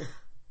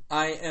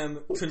 I am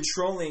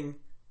controlling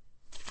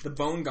the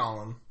bone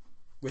golem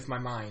with my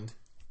mind.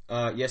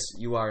 Yes,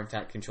 you are in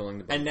fact controlling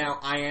the bone. And now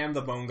I am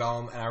the bone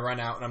golem and I run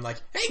out and I'm like,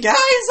 hey guys,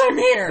 I'm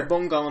The here!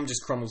 bone golem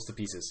just crumbles to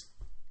pieces.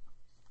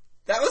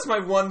 That was my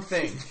one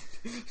thing.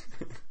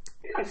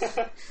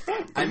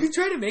 I'm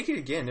trying to make it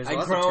again. There's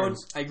lots of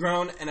turns. I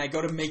groan, and I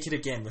go to make it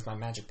again with my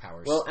magic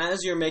powers. Well,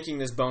 as you're making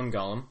this bone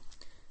golem,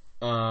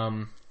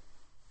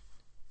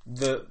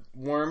 the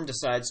worm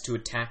decides to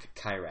attack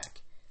Kyrak.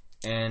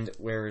 And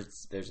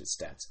there's its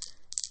stats.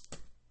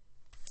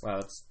 Wow,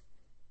 is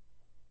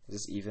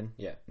this even?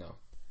 Yeah, no.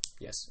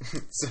 Yes.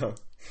 So,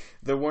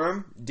 the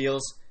worm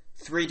deals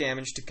 3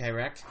 damage to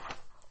Kyrak.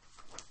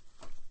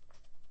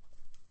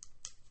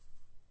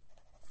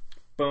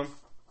 Boom.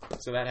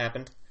 So that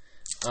happened.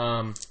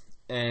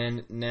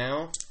 And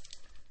now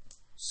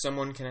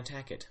someone can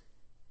attack it.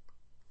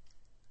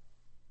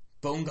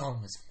 Bone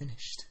golem is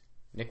finished.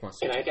 Nick wants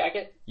to Can I attack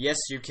it? Yes,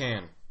 you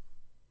can.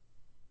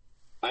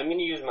 I'm going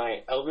to use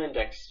my Elven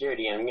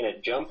Dexterity, and I'm going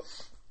to jump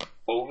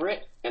over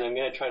it, and I'm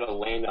going to try to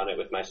land on it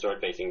with my sword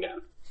facing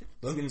down.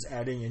 Logan's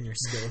adding in your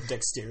skill of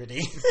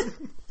dexterity.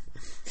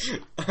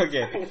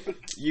 Okay.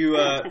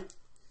 You're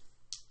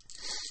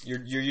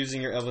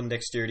using your Elven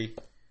Dexterity.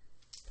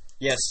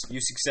 Yes, you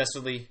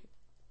successfully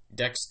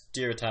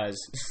dexteritize.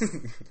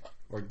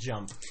 Or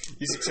jump.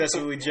 You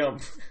successfully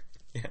jump.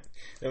 Yeah,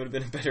 that would have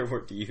been a better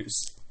word to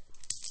use.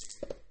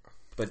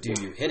 But do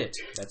you hit it?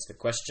 That's the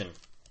question.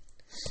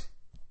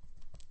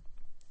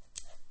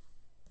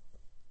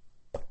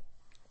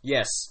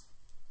 Yes.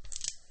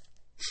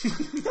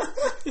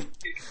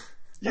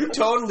 You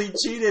totally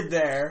cheated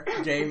there,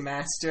 Game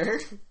Master.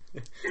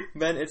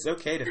 Ben, it's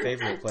okay to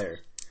favor a player.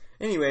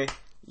 Anyway,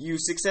 you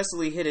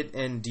successfully hit it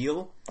and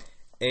deal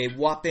a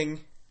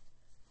whopping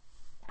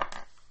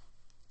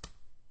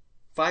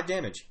 5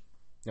 damage.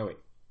 No, wait.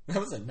 That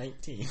was a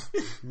 19.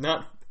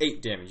 Not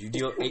 8 damage. You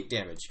deal 8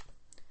 damage.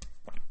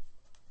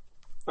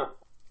 Huh.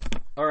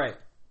 Alright.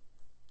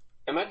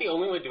 Am I the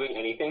only one doing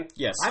anything?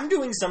 Yes. I'm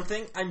doing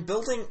something. I'm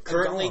building a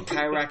Currently, golem.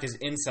 Kyrak is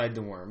inside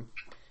the worm.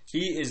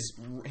 He's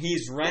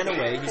ran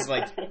away. He's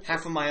like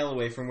half a mile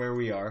away from where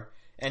we are,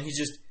 and he's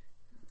just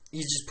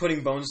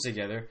putting bones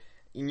together.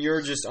 And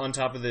you're just on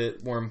top of the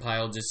worm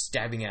pile, just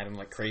stabbing at him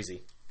like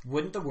crazy.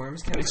 Wouldn't the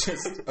worms kind of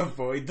just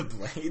avoid the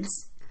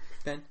blades?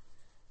 Ben,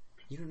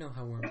 you don't know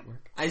how worms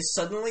work. I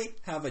suddenly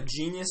have a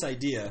genius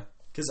idea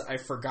because I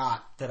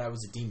forgot that I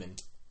was a demon.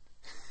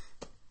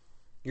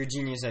 Your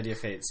genius idea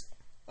fades.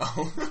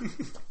 Oh.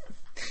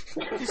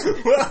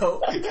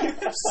 Well,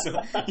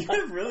 So, you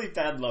have really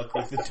bad luck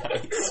with the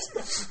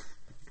dice.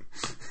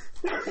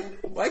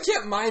 why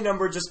can't my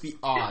number just be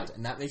odd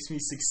and that makes me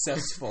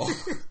successful?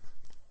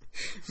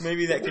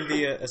 Maybe that can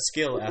be a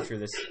skill after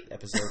this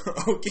episode.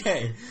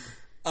 Okay.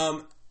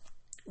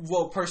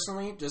 Well,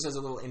 personally, just as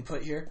a little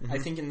input here, I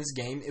think in this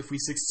game, if we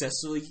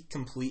successfully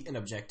complete an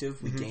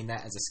objective, we gain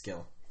that as a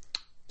skill.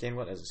 Gain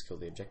what as a skill?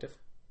 The objective?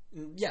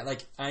 Yeah,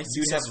 like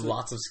You'd have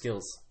lots of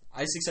skills.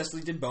 I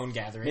successfully did bone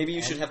gathering. Maybe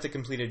you should have to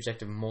complete an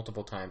objective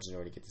multiple times in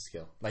order to get the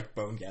skill. like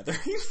bone gathering.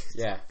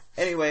 Yeah.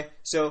 Anyway,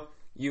 so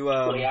you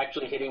Like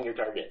actually hitting your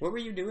target. what were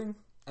you doing?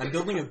 I'm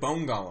building a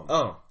bone golem.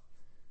 Oh,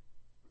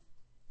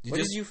 what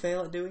just- did you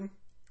fail at doing?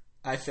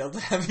 I failed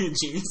at having a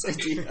genius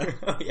idea.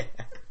 Oh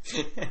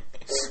yeah.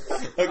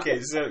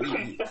 Okay, so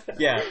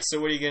yeah. So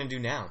what are you gonna do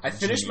now? I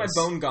finished Genius.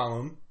 my bone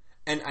golem,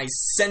 and I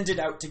send it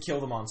out to kill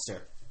the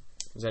monster.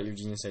 Was that your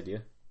genius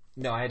idea?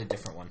 No, I had a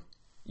different one.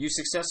 You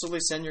successfully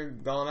send your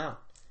golem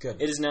out.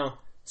 Good. It is now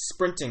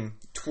sprinting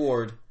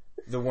toward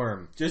the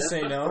worm. Just so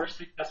you That's the know, first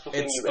successful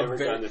thing it's you've a ever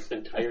very- done this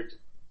entire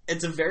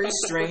it's a very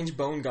strange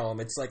bone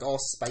golem. It's like all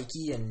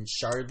spiky and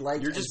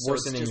shard-like. You're just and so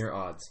it's worsening your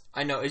odds.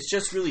 I know, it's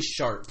just really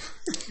sharp.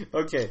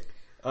 Okay.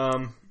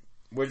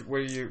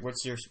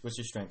 What's your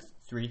strength?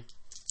 3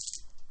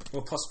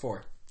 Well, plus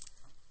 4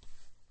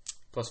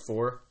 plus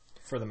 4.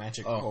 for the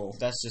magic Oh, pole.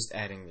 that's just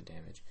adding the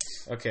damage.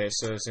 Okay,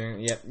 so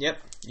yep.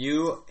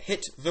 You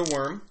hit the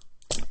worm.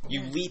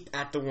 You leap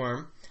at the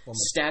worm,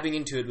 stabbing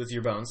into it with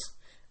your bones,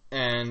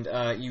 and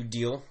you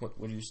deal. What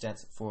are your stats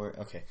for?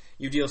 Okay,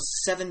 you deal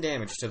 7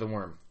 damage to the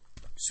worm,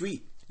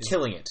 Sweet.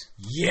 killing it.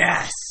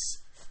 Yes!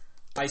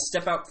 I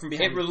step out from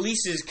behind. It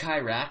releases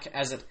Kyrak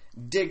as it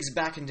digs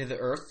back into the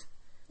earth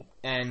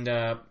and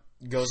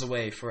goes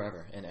away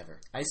forever and ever.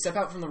 I step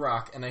out from the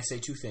rock and I say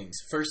 2 things.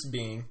 First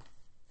being,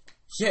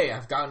 yay,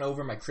 I've gotten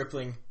over my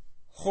crippling,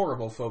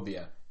 horrible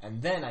phobia.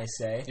 And then I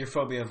say, Your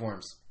phobia of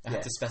worms. I have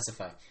Yes. to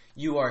specify.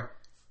 You are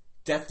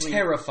deathly,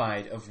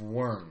 terrified of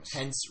worms.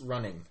 hence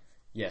running.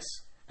 Yes.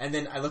 And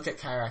then I look at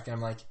Kyrak and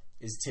I'm like,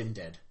 is Tim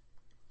dead?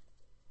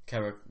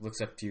 Kyra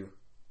looks up to you,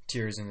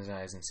 tears in his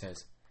eyes, and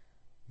says,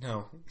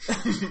 "No."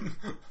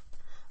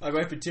 I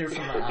wipe a tear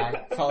from my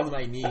eye, fall to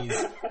my knees,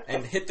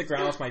 and hit the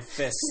ground with my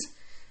fist.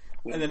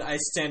 And then I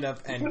stand up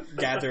and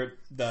gather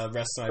the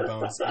rest of my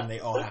bones, and they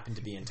all happen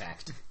to be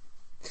intact.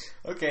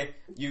 Okay,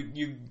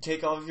 you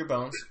take all of your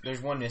bones.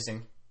 There's one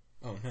missing.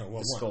 Oh no, what The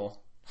one?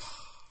 skull.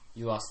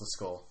 You lost the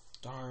skull.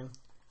 Darn.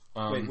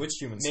 Wait, which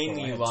human skull?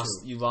 Mainly I you had lost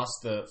two. you lost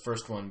the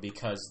first one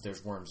because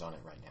there's worms on it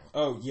right now.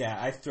 Oh yeah,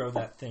 I throw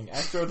that thing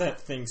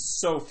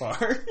so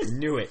far.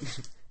 Knew it.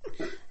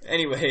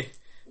 Anyway,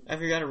 I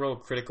forgot to roll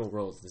critical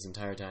rolls this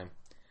entire time.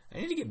 I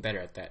need to get better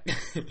at that.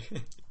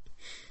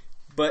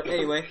 But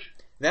anyway,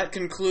 that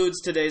concludes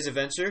today's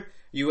adventure.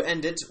 You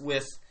end it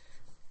with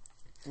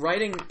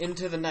riding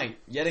into the night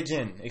yet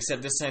again,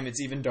 except this time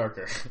it's even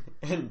darker,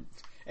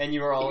 and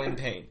you are all in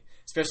pain,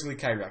 especially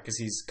Kyra because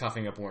he's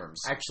coughing up worms.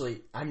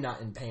 Actually, I'm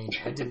not in pain.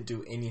 I didn't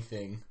do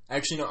anything.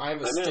 Actually, no, I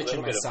have a I'm in a stitch in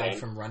little my bit of side pain.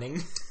 from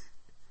running.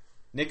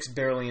 Nick's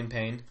barely in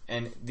pain,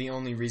 and the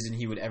only reason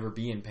he would ever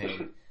be in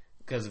pain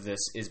because of this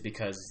is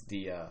because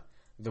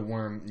the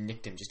worm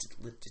nicked him just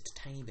a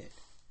tiny bit.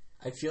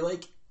 I feel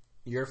like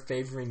you're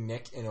favoring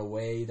Nick in a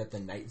way that the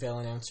Night Vale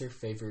announcer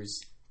favors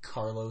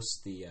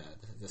Carlos, the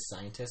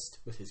scientist,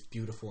 with his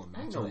beautiful I don't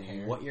immaculate hair.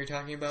 know what you're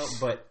talking about,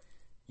 but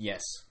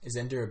yes. Is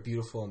Ender a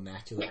beautiful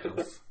immaculate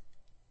elf?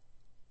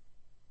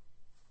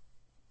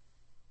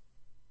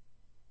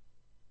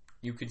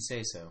 You could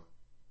say so.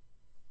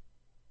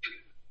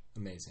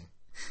 Amazing.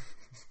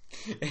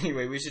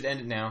 Anyway, we should end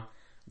it now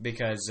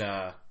because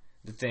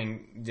the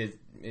thing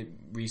it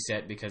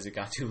reset because it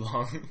got too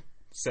long.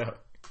 So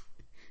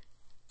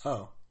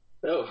Oh.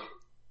 Oh.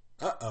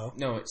 Uh-oh.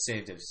 no, it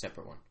saved a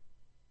separate one.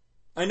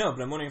 I know,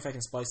 but I'm wondering if I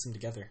can splice them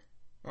together.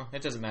 Oh,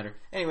 it doesn't matter.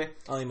 Anyway,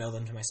 I'll email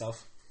them to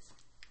myself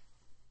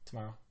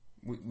tomorrow.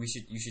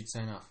 you should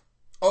sign off.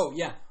 Oh,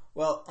 yeah.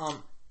 Well,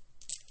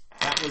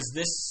 that was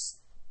this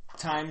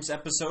time's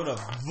episode of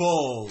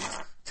Vold.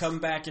 Come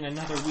back in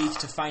another week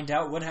to find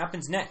out what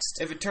happens next.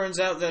 If it turns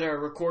out that our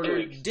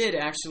recorder did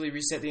actually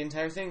reset the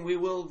entire thing, we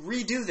will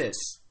redo this.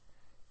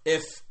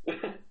 If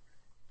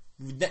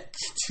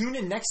tune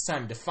in next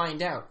time to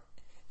find out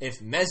if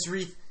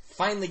Mesri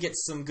finally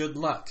gets some good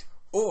luck,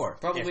 or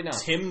Probably if not.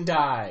 Tim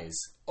dies.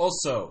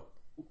 Also,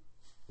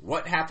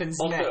 what happens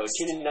Also, next?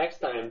 tune in next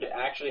time to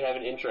actually have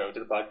an intro to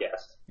the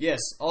podcast. Yes.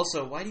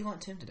 Also, why do you want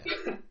Tim to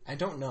die? I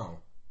don't know.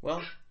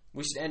 Well,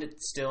 we should end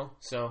it still.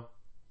 So,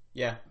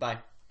 yeah. Bye.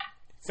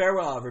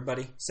 Farewell,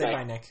 everybody. Say Bye.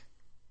 bye, Nick.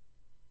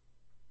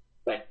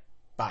 Bye.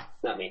 Bye.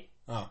 Not me.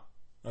 Oh,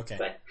 okay.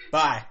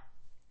 Bye.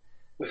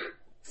 Bye.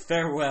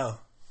 Farewell.